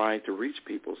of trying to reach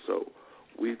people. So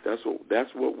that's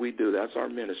what we do. That's our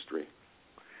ministry.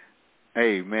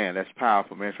 Hey, man, that's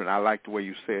powerful, man. And I like the way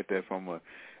you said that from a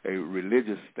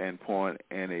religious standpoint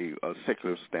and a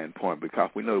secular standpoint, because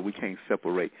we know that we can't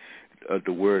separate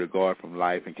the Word of God from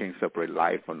life, and can't separate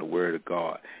life from the Word of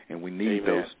God, and we need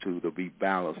those two to be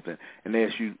balanced. And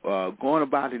as you going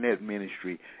about in that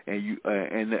ministry, and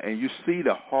you see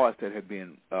the hearts that have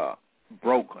been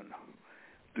broken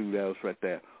through those right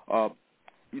there.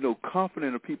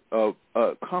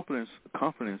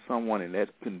 Confidence someone in that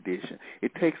condition,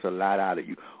 it takes a lot out of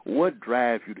you. What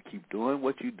drives you to keep doing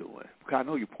what you're doing? Because I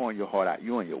know you're pouring your heart out,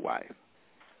 you and your wife.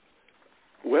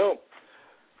 Well,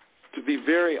 to be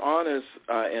very honest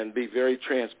and be very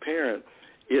transparent,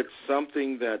 it's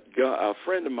something that a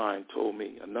friend of mine told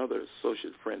me, another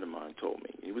associate friend of mine told me.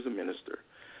 He was a minister.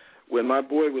 When my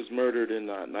boy was murdered in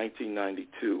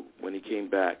 1992, when he came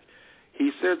back,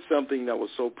 he said something that was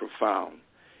so profound.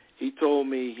 He told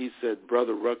me, he said,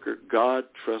 Brother Rucker, God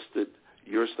trusted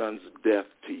your son's death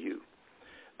to you.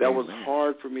 That was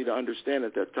hard for me to understand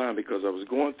at that time because I was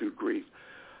going through grief.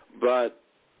 But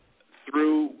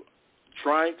through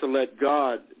trying to let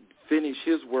God finish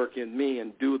his work in me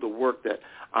and do the work that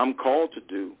I'm called to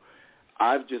do,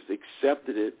 I've just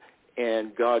accepted it,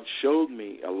 and God showed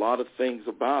me a lot of things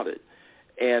about it.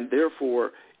 And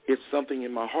therefore, it's something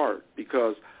in my heart,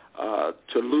 because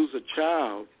to lose a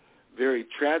child very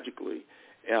tragically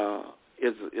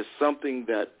is something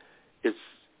that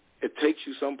it takes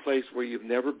you someplace where you've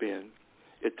never been.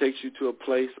 It takes you to a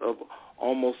place of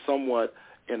almost somewhat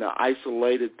in an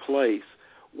isolated place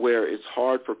where it's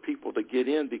hard for people to get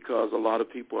in, because a lot of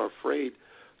people are afraid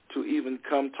to even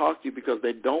come talk to you because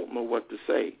they don't know what to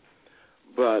say.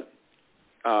 But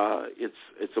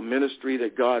it's a ministry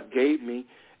that God gave me,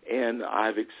 and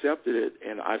I've accepted it,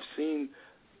 and I've seen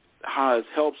how it's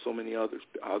helped so many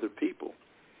other people,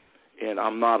 and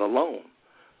I'm not alone.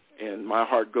 And my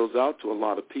heart goes out to a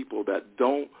lot of people that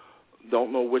don't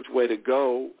know which way to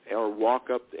go, or walk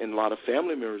up, and a lot of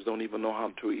family members don't even know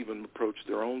how to even approach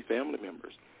their own family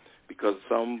members, because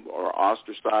some are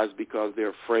ostracized because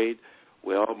they're afraid,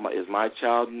 well, is my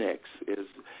child next?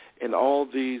 And all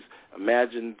these,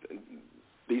 imagine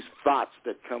these thoughts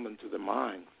that come into the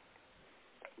mind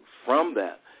from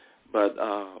that. But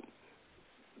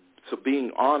so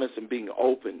being honest and being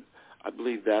open, I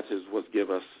believe that is what gives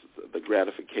us the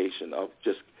gratification of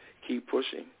just keep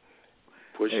pushing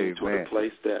Amen. To a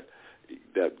place that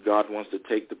God wants to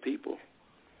take the people.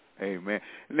 Amen.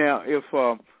 Now, if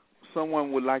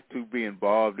someone would like to be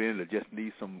involved in or just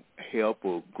need some help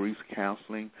or grief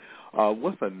counseling,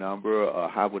 what's a number, or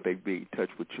how would they be in touch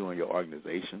with you and your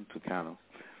organization to kind of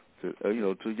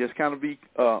to just kind of be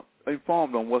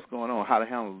informed on what's going on, how to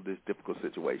handle this difficult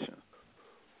situation?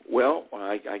 Well,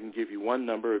 I can give you one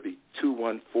number. It'd be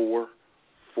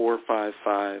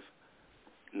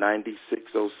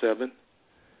 214-455-9607.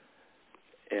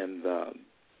 And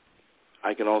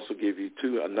I can also give you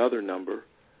another number.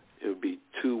 It would be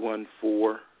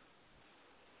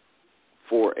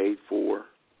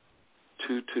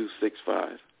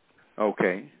 214-484-2265.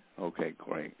 Okay,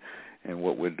 great. And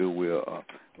what we'll do, we'll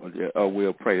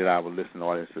pray that our listening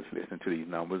audience is listening to these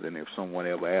numbers, and if someone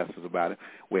ever asks us about it,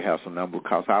 we'll have some number,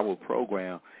 because our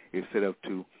program is set up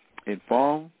to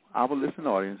inform our listening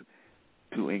audience,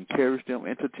 to encourage them,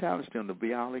 and to challenge them to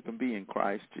be all they can be in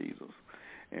Christ Jesus.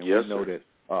 And yes, we know sir.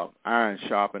 that iron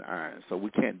sharpens iron, so we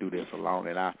can't do this alone.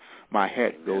 And my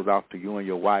hat goes off to you and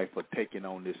your wife for taking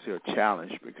on this here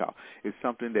challenge, because it's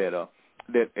something that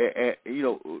that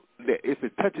if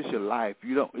it touches your life,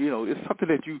 it's something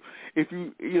that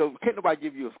can't nobody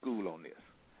give you a school on this,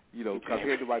 because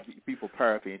everybody people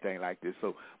perfect or anything like this.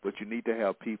 So, but you need to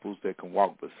have people that can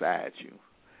walk beside you.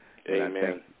 And Amen. I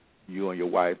thank you and your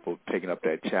wife for taking up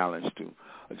that challenge to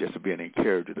just to be an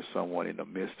encourager to someone in the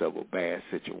midst of a bad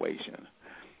situation.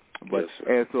 But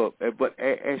yes,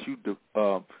 as you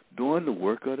doing the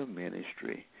work of the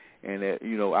ministry, and that,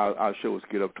 our show is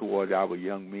get up towards our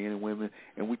young men and women,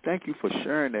 and we thank you for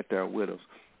sharing that there with us.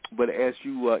 But as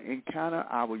you encounter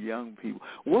our young people,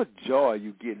 what joy are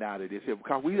you getting out of this here?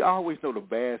 Because we always know the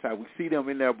bad side. We see them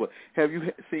in there, but have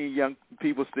you seen young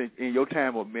people in your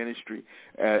time of ministry,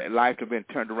 life have been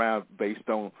turned around based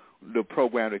on the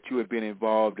program that you have been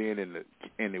involved in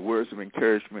and the words of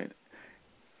encouragement?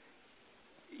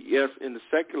 Yes, in the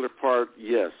secular part,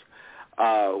 yes.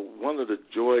 One of the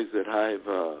joys that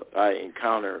I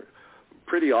encounter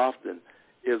pretty often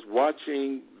is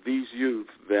watching these youth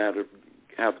that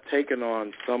have taken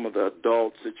on some of the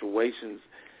adult situations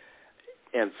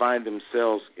and find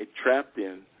themselves trapped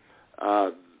in.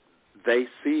 They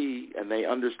see and they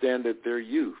understand that they're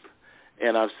youth,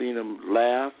 and I've seen them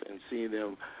laugh and seen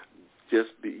them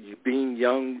just being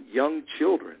young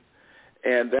children,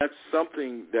 and that's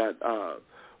something that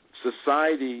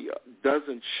society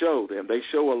doesn't show them. They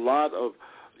show a lot of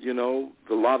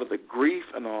the grief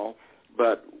and all,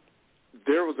 but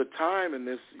there was a time in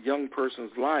this young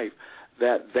person's life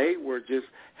that they were just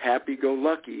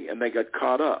happy-go-lucky, and they got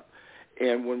caught up.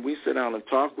 And when we sit down and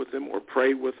talk with them or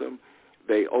pray with them,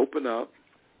 they open up.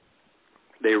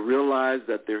 They realize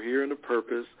that they're here in a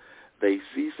purpose. They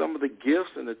see some of the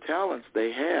gifts and the talents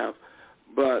they have,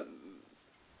 but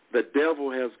the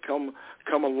devil has come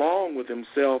along with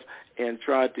himself and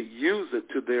tried to use it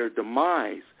to their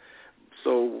demise.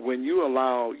 So when you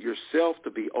allow yourself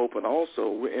to be open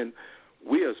also, and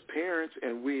we as parents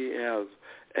and we as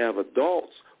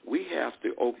adults, we have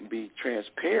to be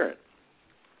transparent.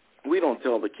 We don't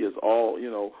tell the kids all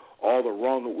the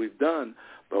wrong that we've done,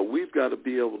 but we've got to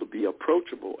be able to be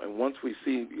approachable. And once they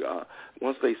see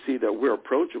that we're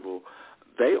approachable,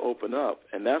 they open up,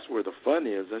 and that's where the fun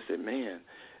is. I said, man,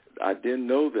 I didn't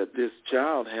know that this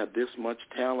child had this much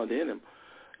talent in him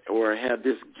or had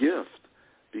this gift,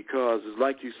 because it's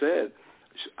like you said,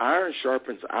 iron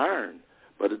sharpens iron,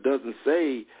 but it doesn't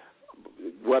say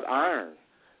what iron.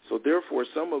 So therefore,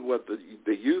 some of what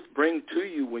the youth bring to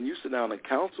you when you sit down and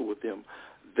counsel with them,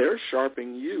 they're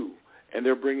sharpening you, and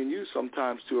they're bringing you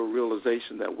sometimes to a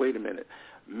realization that, wait a minute,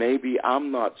 maybe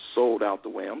I'm not sold out the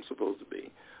way I'm supposed to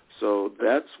be. So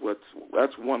that's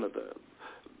one of the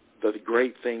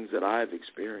great things that I've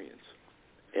experienced.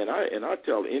 And I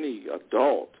tell any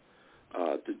adult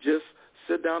to just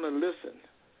sit down and listen.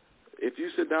 If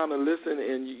you sit down and listen,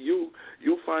 and you'll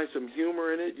find some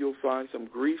humor in it, you'll find some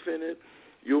grief in it,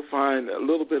 you'll find a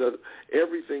little bit of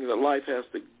everything that life has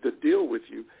to deal with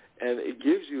you, and it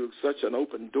gives you such an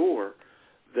open door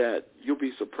that you'll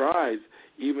be surprised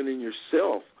even in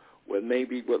yourself what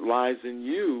lies in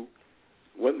you,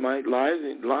 what might lie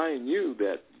in you,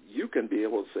 that you can be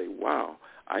able to say, wow,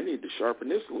 I need to sharpen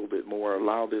this a little bit more,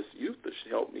 allow this youth to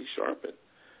help me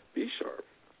be sharp.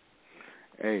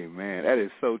 Amen. That is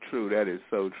so true. That is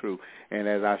so true. And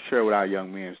as I share with our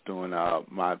young men doing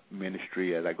my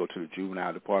ministry, as I go to the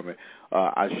juvenile department,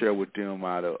 I share with them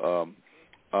out of,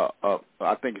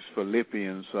 I think it's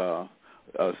Philippians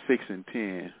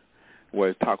 6:10, where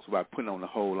it talks about putting on the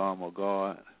whole armor of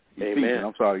God.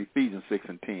 Amen. Ephesians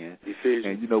 6:10.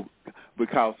 Ephesians. And,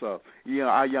 because,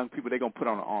 our young people, they're going to put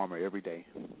on the armor every day.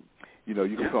 You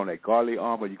can put on that godly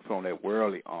armor, you can put on that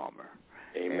worldly armor.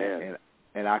 Amen.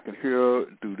 And I can hear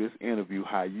through this interview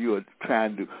how you are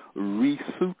trying to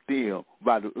resuit them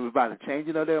by the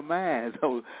changing of their minds,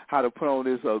 how to put on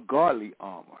this godly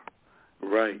armor.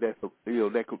 Right. That could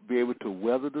be able to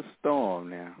weather the storm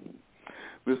now.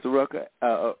 Mr. Rucker,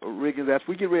 Riggins, as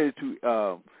we get ready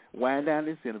to wind down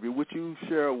this interview, would you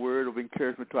share a word of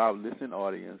encouragement to our listening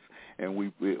audience? And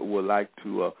we would like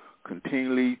to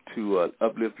continually to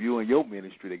uplift you and your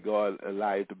ministry that God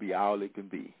allow it to be all it can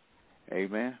be.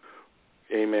 Amen.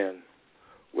 Amen.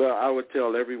 Well, I would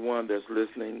tell everyone that's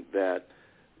listening that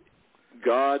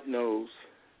God knows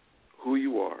who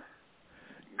you are.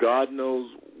 God knows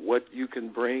what you can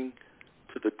bring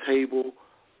to the table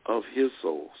of his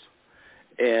souls.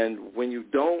 And when you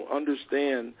don't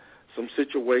understand some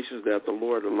situations that the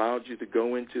Lord allowed you to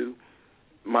go into,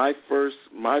 my first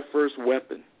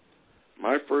weapon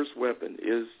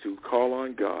is to call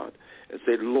on God and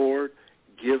say, Lord,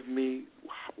 give me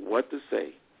what to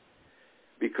say.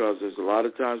 Because there's a lot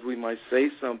of times we might say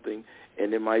something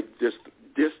and it might just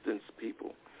distance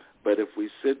people. But if we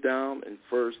sit down and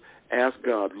first ask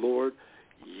God, Lord,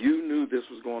 you knew this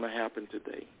was going to happen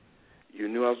today. You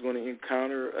knew I was going to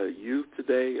encounter a youth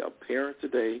today, a parent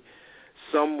today,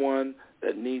 someone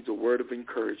that needs a word of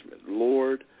encouragement.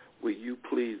 Lord, will you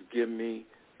please give me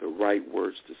the right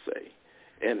words to say?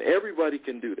 And everybody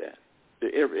can do that.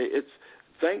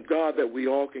 Thank God that we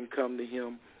all can come to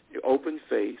him, open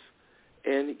face,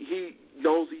 and he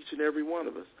knows each and every one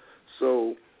of us.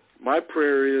 So my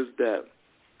prayer is that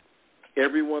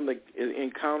everyone that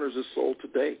encounters a soul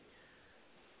today,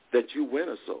 that you win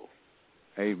a soul.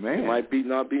 Amen. It might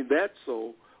not be that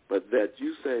soul, but that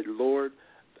you say, Lord,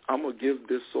 I'm going to give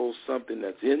this soul something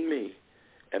that's in me,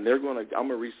 and I'm going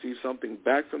to receive something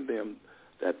back from them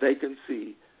that they can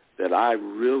see that I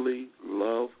really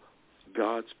love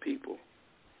God's people.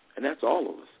 And that's all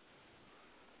of us.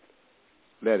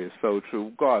 That is so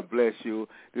true. God bless you.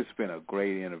 This has been a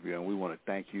great interview, and we want to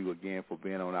thank you again for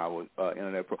being on our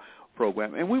internet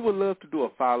program. And we would love to do a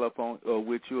follow-up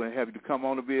with you and have you to come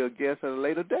on to be a guest at a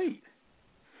later date.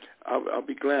 I'll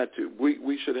be glad to.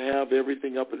 We should have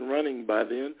everything up and running by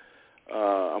then.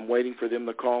 I'm waiting for them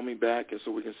to call me back, and so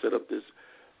we can set up this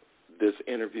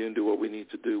interview and do what we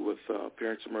need to do with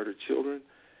parents of murdered children.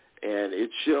 And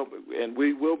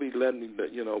we will be letting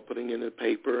putting in the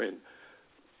paper and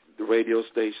the radio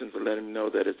stations and letting them know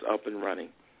that it's up and running.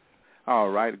 All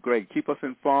right, great. Keep us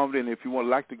informed, and if you would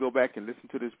like to go back and listen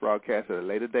to this broadcast at a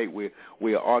later date,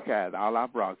 we'll archive all our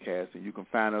broadcasts, and you can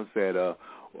find us at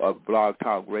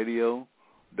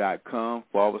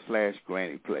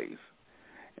blogtalkradio.com/Granny Place.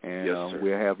 And yes,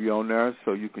 we'll have you on there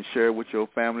so you can share with your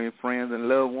family and friends and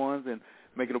loved ones and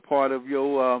make it a part of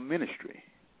your ministry.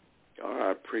 Oh,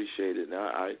 I appreciate it.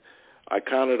 I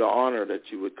count it an honor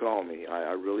that you would call me.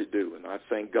 I really do. And I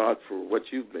thank God for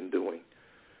what you've been doing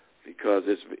because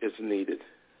it's needed.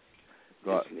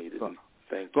 It's needed.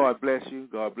 Thank you. God bless you.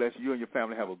 God bless you. You and your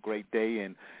family have a great day,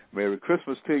 and Merry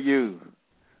Christmas to you.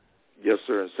 Yes,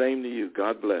 sir. And same to you.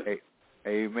 God bless. Hey,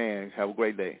 amen. Have a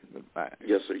great day. Bye.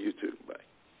 Yes, sir. You too. Bye.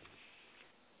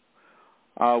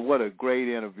 What a great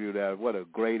interview there. What a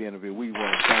great interview. We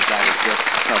want to thank our guest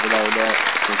for coming on there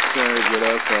and sharing with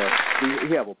us.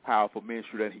 He have a powerful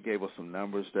ministry that he gave us some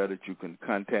numbers there that you can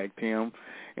contact him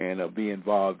and be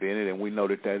involved in it. And we know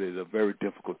that is a very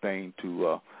difficult thing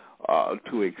to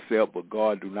accept, but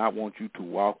God do not want you to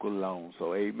walk alone.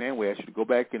 So, amen. We ask you to go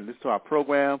back and listen to our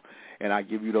program, and I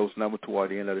give you those numbers toward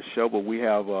the end of the show. But we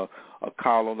have a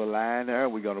call on the line there.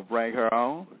 We're going to bring her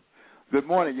on. Good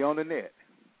morning. You're on the net.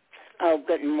 Oh,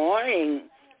 good morning,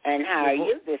 and how are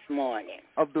you this morning?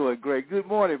 I'm doing great. Good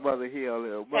morning, Mother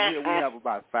Hill. Mother Hill, we have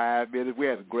about 5 minutes. We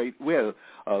had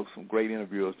some great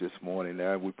interviewers this morning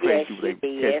there. We prayed you were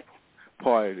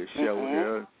part of the show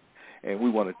there, and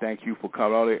we want to thank you for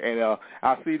coming on. And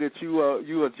I see that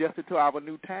you adjusted to our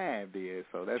new time there,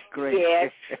 so that's great.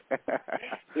 Yes,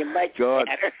 you're much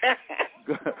better.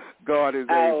 God is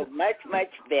able. Much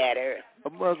better.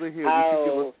 Mother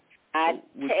Hill, I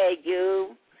tell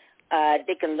you.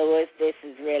 Deacon Lewis, this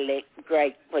is really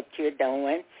great what you're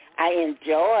doing. I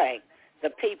enjoy the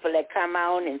people that come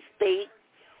on and speak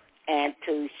and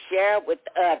to share with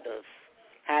others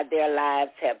how their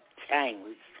lives have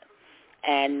changed.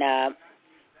 And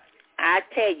I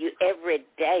tell you, every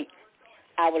day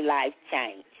our life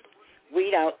changes. We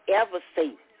don't ever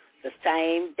see the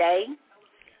same day.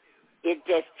 It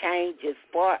just changes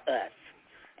for us.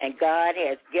 And God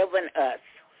has given us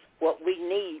what we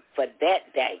need for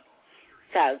that day.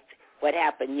 Because what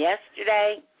happened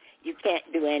yesterday, you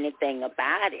can't do anything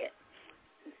about it.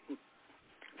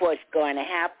 What's going to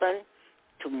happen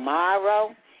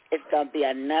tomorrow, it's going to be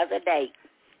another day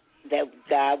that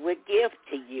God will give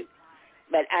to you.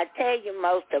 But I tell you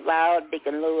most of all,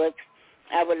 Deacon Lewis,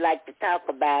 I would like to talk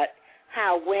about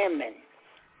how women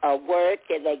are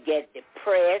working, they get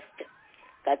depressed,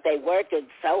 because they working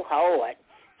so hard,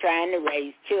 trying to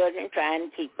raise children, trying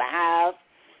to keep a house,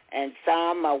 and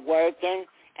some are working,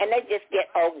 and they just get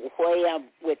overwhelmed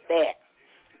with that.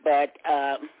 But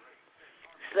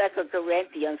 2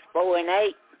 Corinthians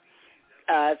 4:8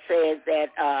 says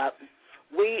that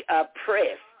we are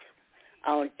pressed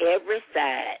on every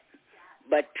side,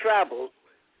 but troubled,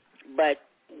 but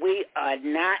we are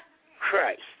not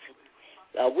crushed.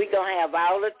 We're going to have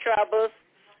all the troubles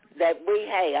that we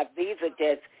have. These are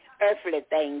just earthly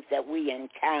things that we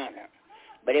encounter.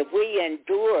 But if we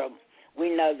endure them, we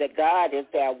know that God is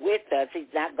there with us.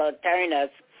 He's not going to turn us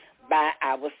by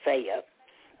ourselves.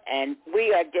 And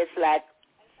we are just like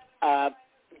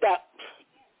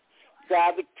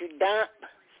garbage to dump,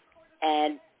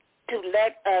 and to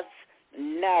let us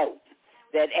know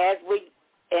that as we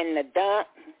in the dump,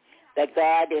 that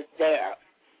God is there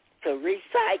to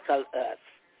recycle us.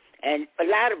 And a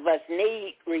lot of us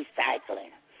need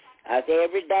recycling.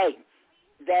 Every day,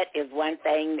 that is one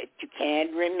thing that you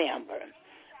can remember.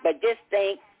 But just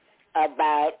think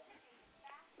about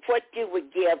what you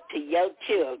would give to your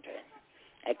children.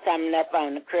 And coming up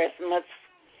on the Christmas,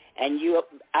 and you've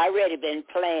already been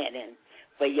planning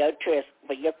for your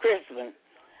Christmas,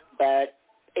 but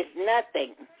it's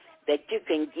nothing that you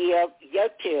can give your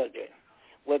children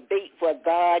will beat what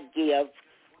God gives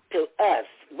to us.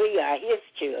 We are his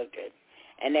children.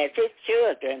 And as his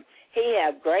children, he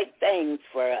has great things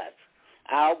for us.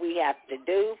 All we have to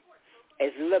do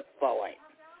is look for it.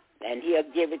 And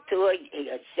he'll give it to us.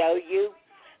 He'll show you.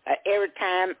 Every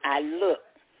time I look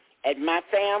at my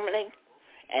family,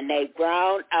 and they've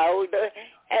grown older,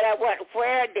 and I wonder,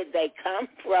 where did they come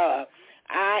from?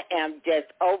 I am just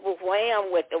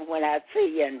overwhelmed with them when I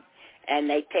see them, and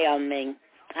they tell me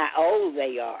how old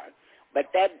they are. But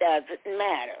that doesn't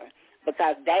matter,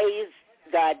 because days,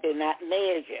 God do not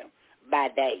measure by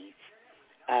days.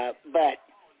 But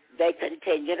they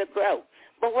continue to grow.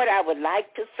 But what I would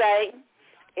like to say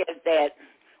is that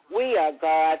we are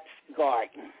God's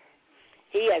garden.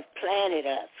 He has planted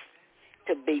us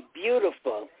to be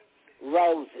beautiful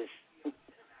roses,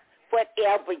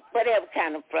 whatever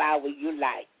kind of flower you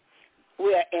like.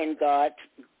 We're in God's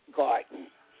garden.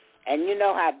 And you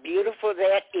know how beautiful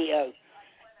that is.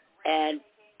 And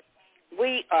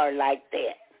we are like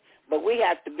that. But we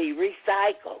have to be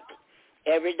recycled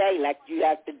every day, like you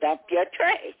have to dump your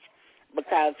trash.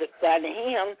 Because under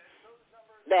him,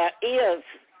 there is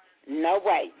no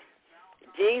way.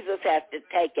 Jesus has to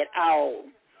take it all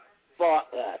for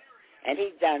us. And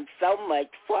he's done so much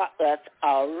for us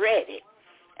already.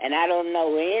 And I don't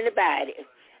know anybody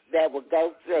that will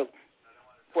go through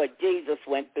what Jesus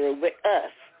went through with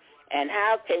us. And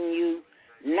how can you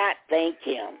not thank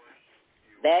him?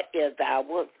 That is our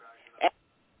work.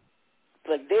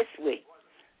 For this week,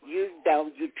 you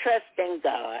trust in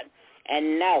God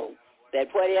and know that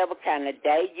whatever kind of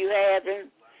day you having,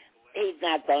 he's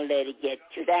not going to let it get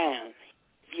you down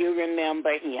if you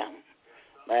remember him.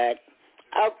 But,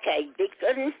 okay,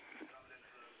 Deacon,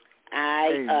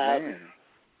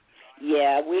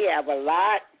 we have a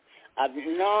lot of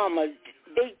normal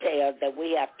details that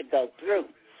we have to go through.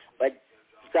 But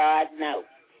God knows.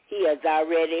 He has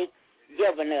already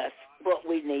given us what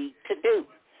we need to do.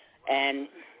 And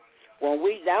when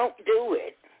we don't do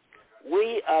it,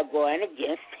 we are going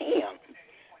against him.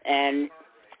 And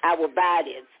our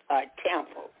bodies are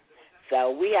temple.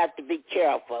 So we have to be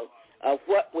careful of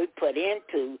what we put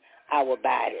into our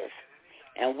bodies.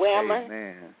 And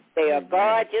women, they are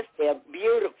gorgeous, they're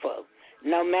beautiful.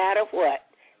 No matter what,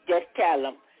 just tell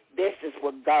them this is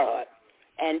what God.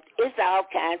 And it's all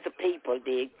kinds of people,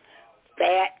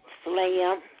 fat,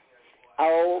 slim,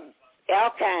 old,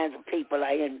 all kinds of people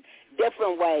are in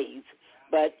different ways.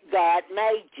 But God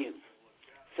made you.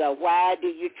 So why do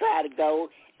you try to go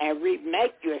and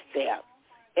remake yourself?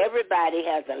 Everybody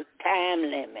has a time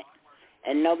limit.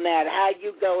 And no matter how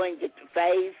you go and get your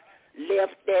face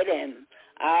lifted and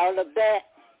all of that,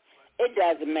 it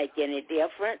doesn't make any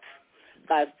difference.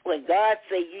 Because when God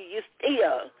sees you, you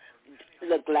still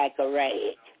look like a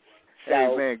rag.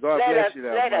 So Amen. God bless you,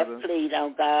 let mother. us plead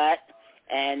on God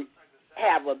and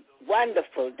have a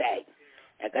wonderful day.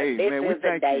 Because this is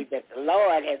the day that the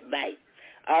Lord has made.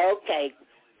 Okay.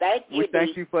 Thank you. We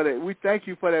thank you for that. We thank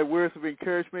you for that words of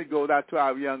encouragement. It goes out to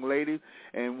our young ladies,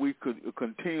 and we could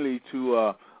continually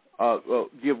to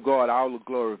give God all the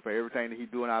glory for everything that he's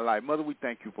doing in our life. Mother, we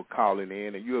thank you for calling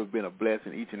in, and you have been a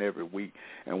blessing each and every week.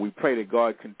 And we pray that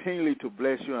God continually to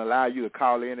bless you and allow you to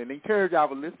call in and encourage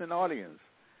our listening audience.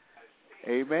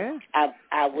 Amen.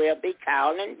 I will be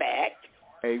calling back.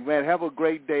 Amen. Have a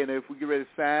great day, and if we get ready to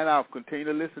sign off, continue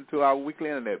to listen to our weekly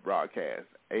internet broadcast.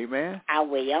 Amen. I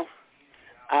will.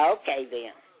 Okay,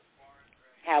 then.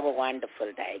 Have a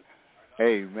wonderful day.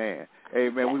 Amen.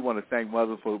 Amen. We want to thank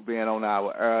Mother for being on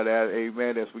our air there.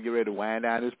 Amen. As we get ready to wind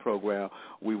down this program,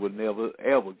 we will never,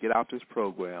 ever get off this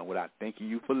program without thanking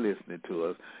you for listening to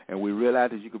us. And we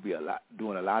realize that you could be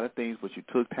doing a lot of things, but you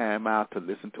took time out to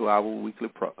listen to our weekly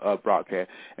broadcast.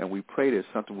 And we pray that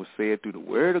something was said through the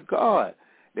Word of God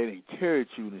that encourage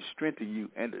you and strengthen you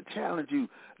and to challenge you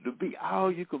to be all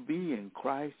you can be in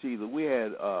Christ Jesus. We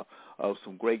had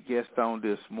some great guests on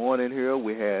this morning here.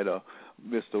 We had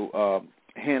Mr.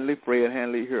 Henley, Fred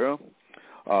Henley here.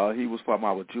 He was from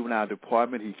our juvenile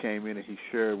department. He came in and he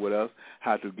shared with us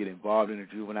how to get involved in the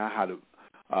juvenile,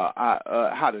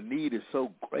 how the need is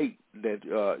so great that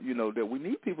that we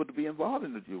need people to be involved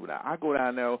in the juvenile. I go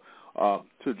down there to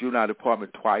the juvenile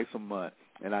department twice a month,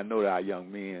 and I know that our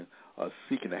young men are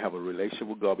seeking to have a relationship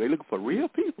with God. They're looking for real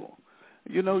people.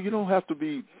 You don't have to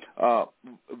be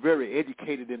very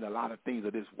educated in a lot of things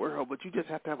of this world, but you just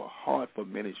have to have a heart for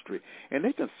ministry. And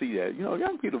they can see that.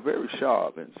 Young people are very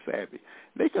sharp and savvy.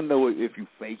 They can know if you're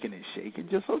faking and shaking.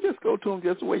 Just go to them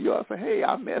just the way you are. Say, hey,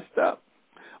 I messed up.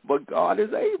 But God is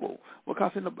able.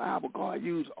 Because in the Bible, God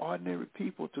used ordinary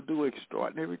people to do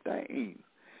extraordinary things.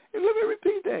 And let me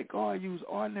repeat that. God used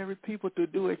ordinary people to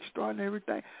do extraordinary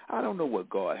things. I don't know what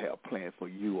God has planned for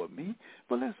you or me,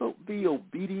 but let's be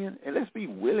obedient and let's be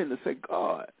willing to say,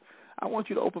 God, I want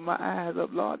you to open my eyes up,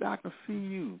 Lord, that I can see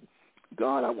you.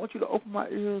 God, I want you to open my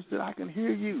ears that I can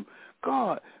hear you.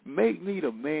 God, make me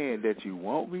the man that you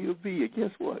want me to be. And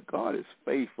guess what? God is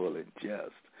faithful and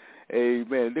just.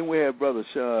 Amen. Then we had Brother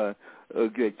Sean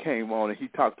that came on, and he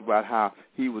talked about how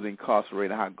he was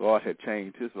incarcerated, how God had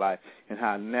changed his life, and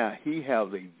how now he has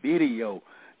a video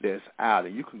that's out.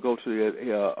 And you can go to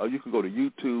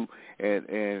YouTube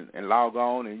and log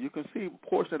on, and you can see a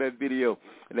portion of that video.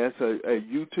 And that's a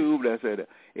YouTube. That's at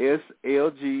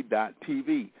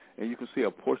slg.tv, and you can see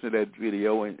a portion of that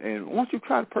video. And once you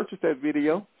try to purchase that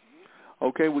video,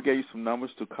 okay, we gave you some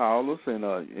numbers to call us and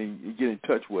get in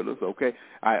touch with us, okay?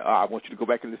 I want you to go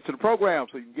back and listen to the program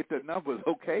so you can get the numbers,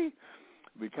 okay?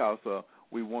 Because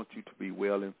we want you to be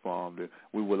well informed.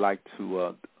 We would like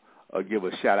to give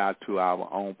a shout-out to our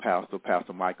own pastor,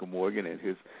 Pastor Michael Morgan, and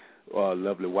his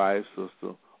lovely wife,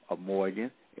 Sister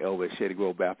Morgan, over at Shady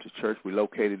Grove Baptist Church. We're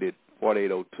located at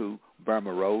 4802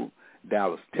 Burma Road,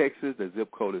 Dallas, Texas. The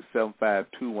zip code is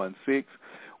 75216.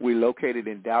 We're located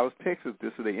in Dallas, Texas.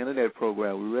 This is the internet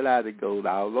program. We realize it goes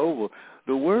all over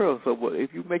the world. So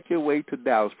if you make your way to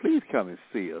Dallas, please come and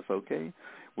see us, okay?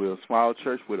 We're a small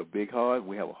church with a big heart.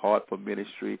 We have a heart for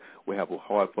ministry. We have a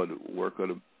heart for the work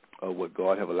of what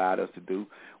God have allowed us to do.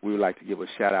 We would like to give a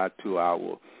shout-out to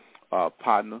our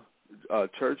partner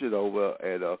churches over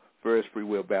at First Free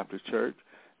Will Baptist Church.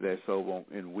 That's over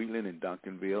in Wheatland and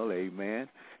Duncanville, amen.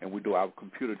 And we do our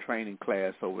computer training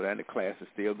class over there, and the class is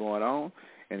still going on,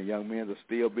 and the young men are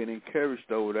still being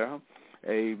encouraged over there,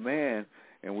 amen.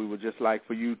 And we would just like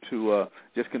for you to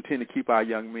just continue to keep our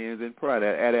young men in prayer.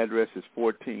 That address is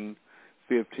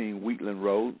 1415 Wheatland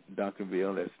Road,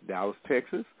 Duncanville, that's Dallas,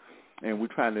 Texas. And we're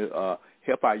trying to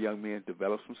help our young men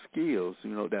develop some skills,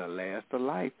 that'll last a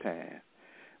lifetime,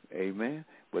 amen.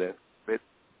 But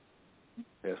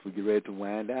as we get ready to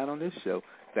wind down on this show,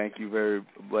 thank you very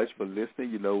much for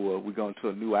listening. We're going to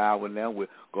a new hour now where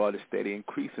God is steady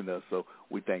increasing us. So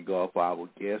we thank God for our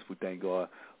guests. We thank God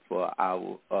for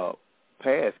our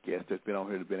past guests that's been on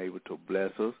here, that's been able to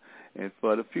bless us, and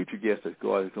for the future guests that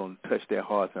God is going to touch their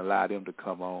hearts and allow them to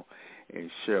come on and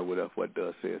share with us what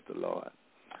thus says the Lord.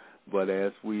 But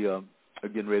as we are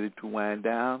getting ready to wind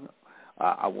down,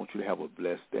 I want you to have a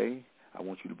blessed day. I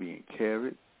want you to be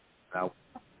encouraged. I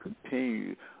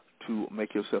continue to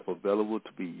make yourself available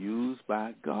to be used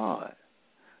by God.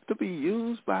 To be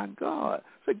used by God.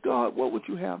 Say, God, what would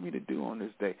you have me to do on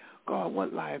this day? God,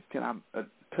 what life can I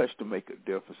touch to make a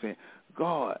difference in?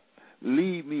 God,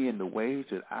 lead me in the ways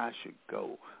that I should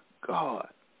go. God,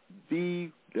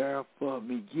 be there for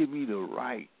me. Give me the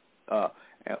right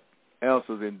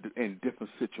answers in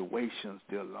different situations,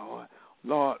 dear Lord.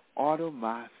 Lord, order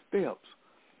my steps.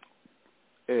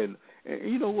 And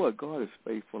you know what? God is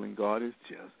faithful and God is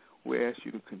just. We ask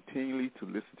you to continually to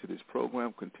listen to this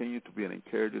program, continue to be an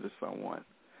encourager to someone.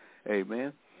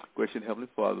 Amen. Gracious Heavenly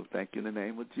Father, we thank you in the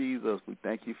name of Jesus. We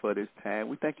thank you for this time.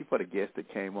 We thank you for the guests that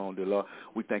came on, dear Lord.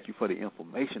 We thank you for the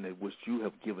information that which you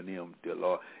have given them, dear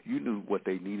Lord. You knew what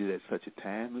they needed at such a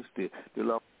time as this. Dear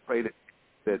Lord, pray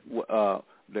that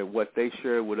what they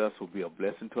share with us will be a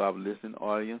blessing to our listening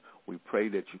audience. We pray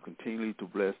that you continue to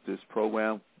bless this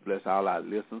program, bless all our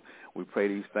listeners. We pray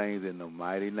these things in the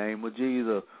mighty name of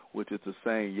Jesus, which is the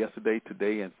same yesterday,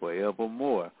 today, and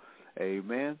forevermore.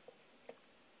 Amen.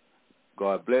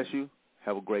 God bless you.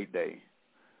 Have a great day.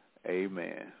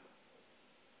 Amen.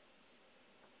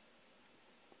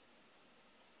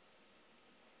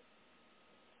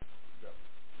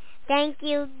 Thank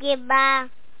you. Goodbye.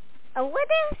 What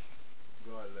is?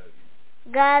 God love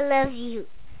you. God loves you.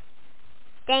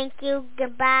 Thank you.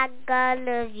 Goodbye. God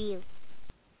loves you.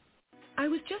 I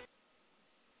was just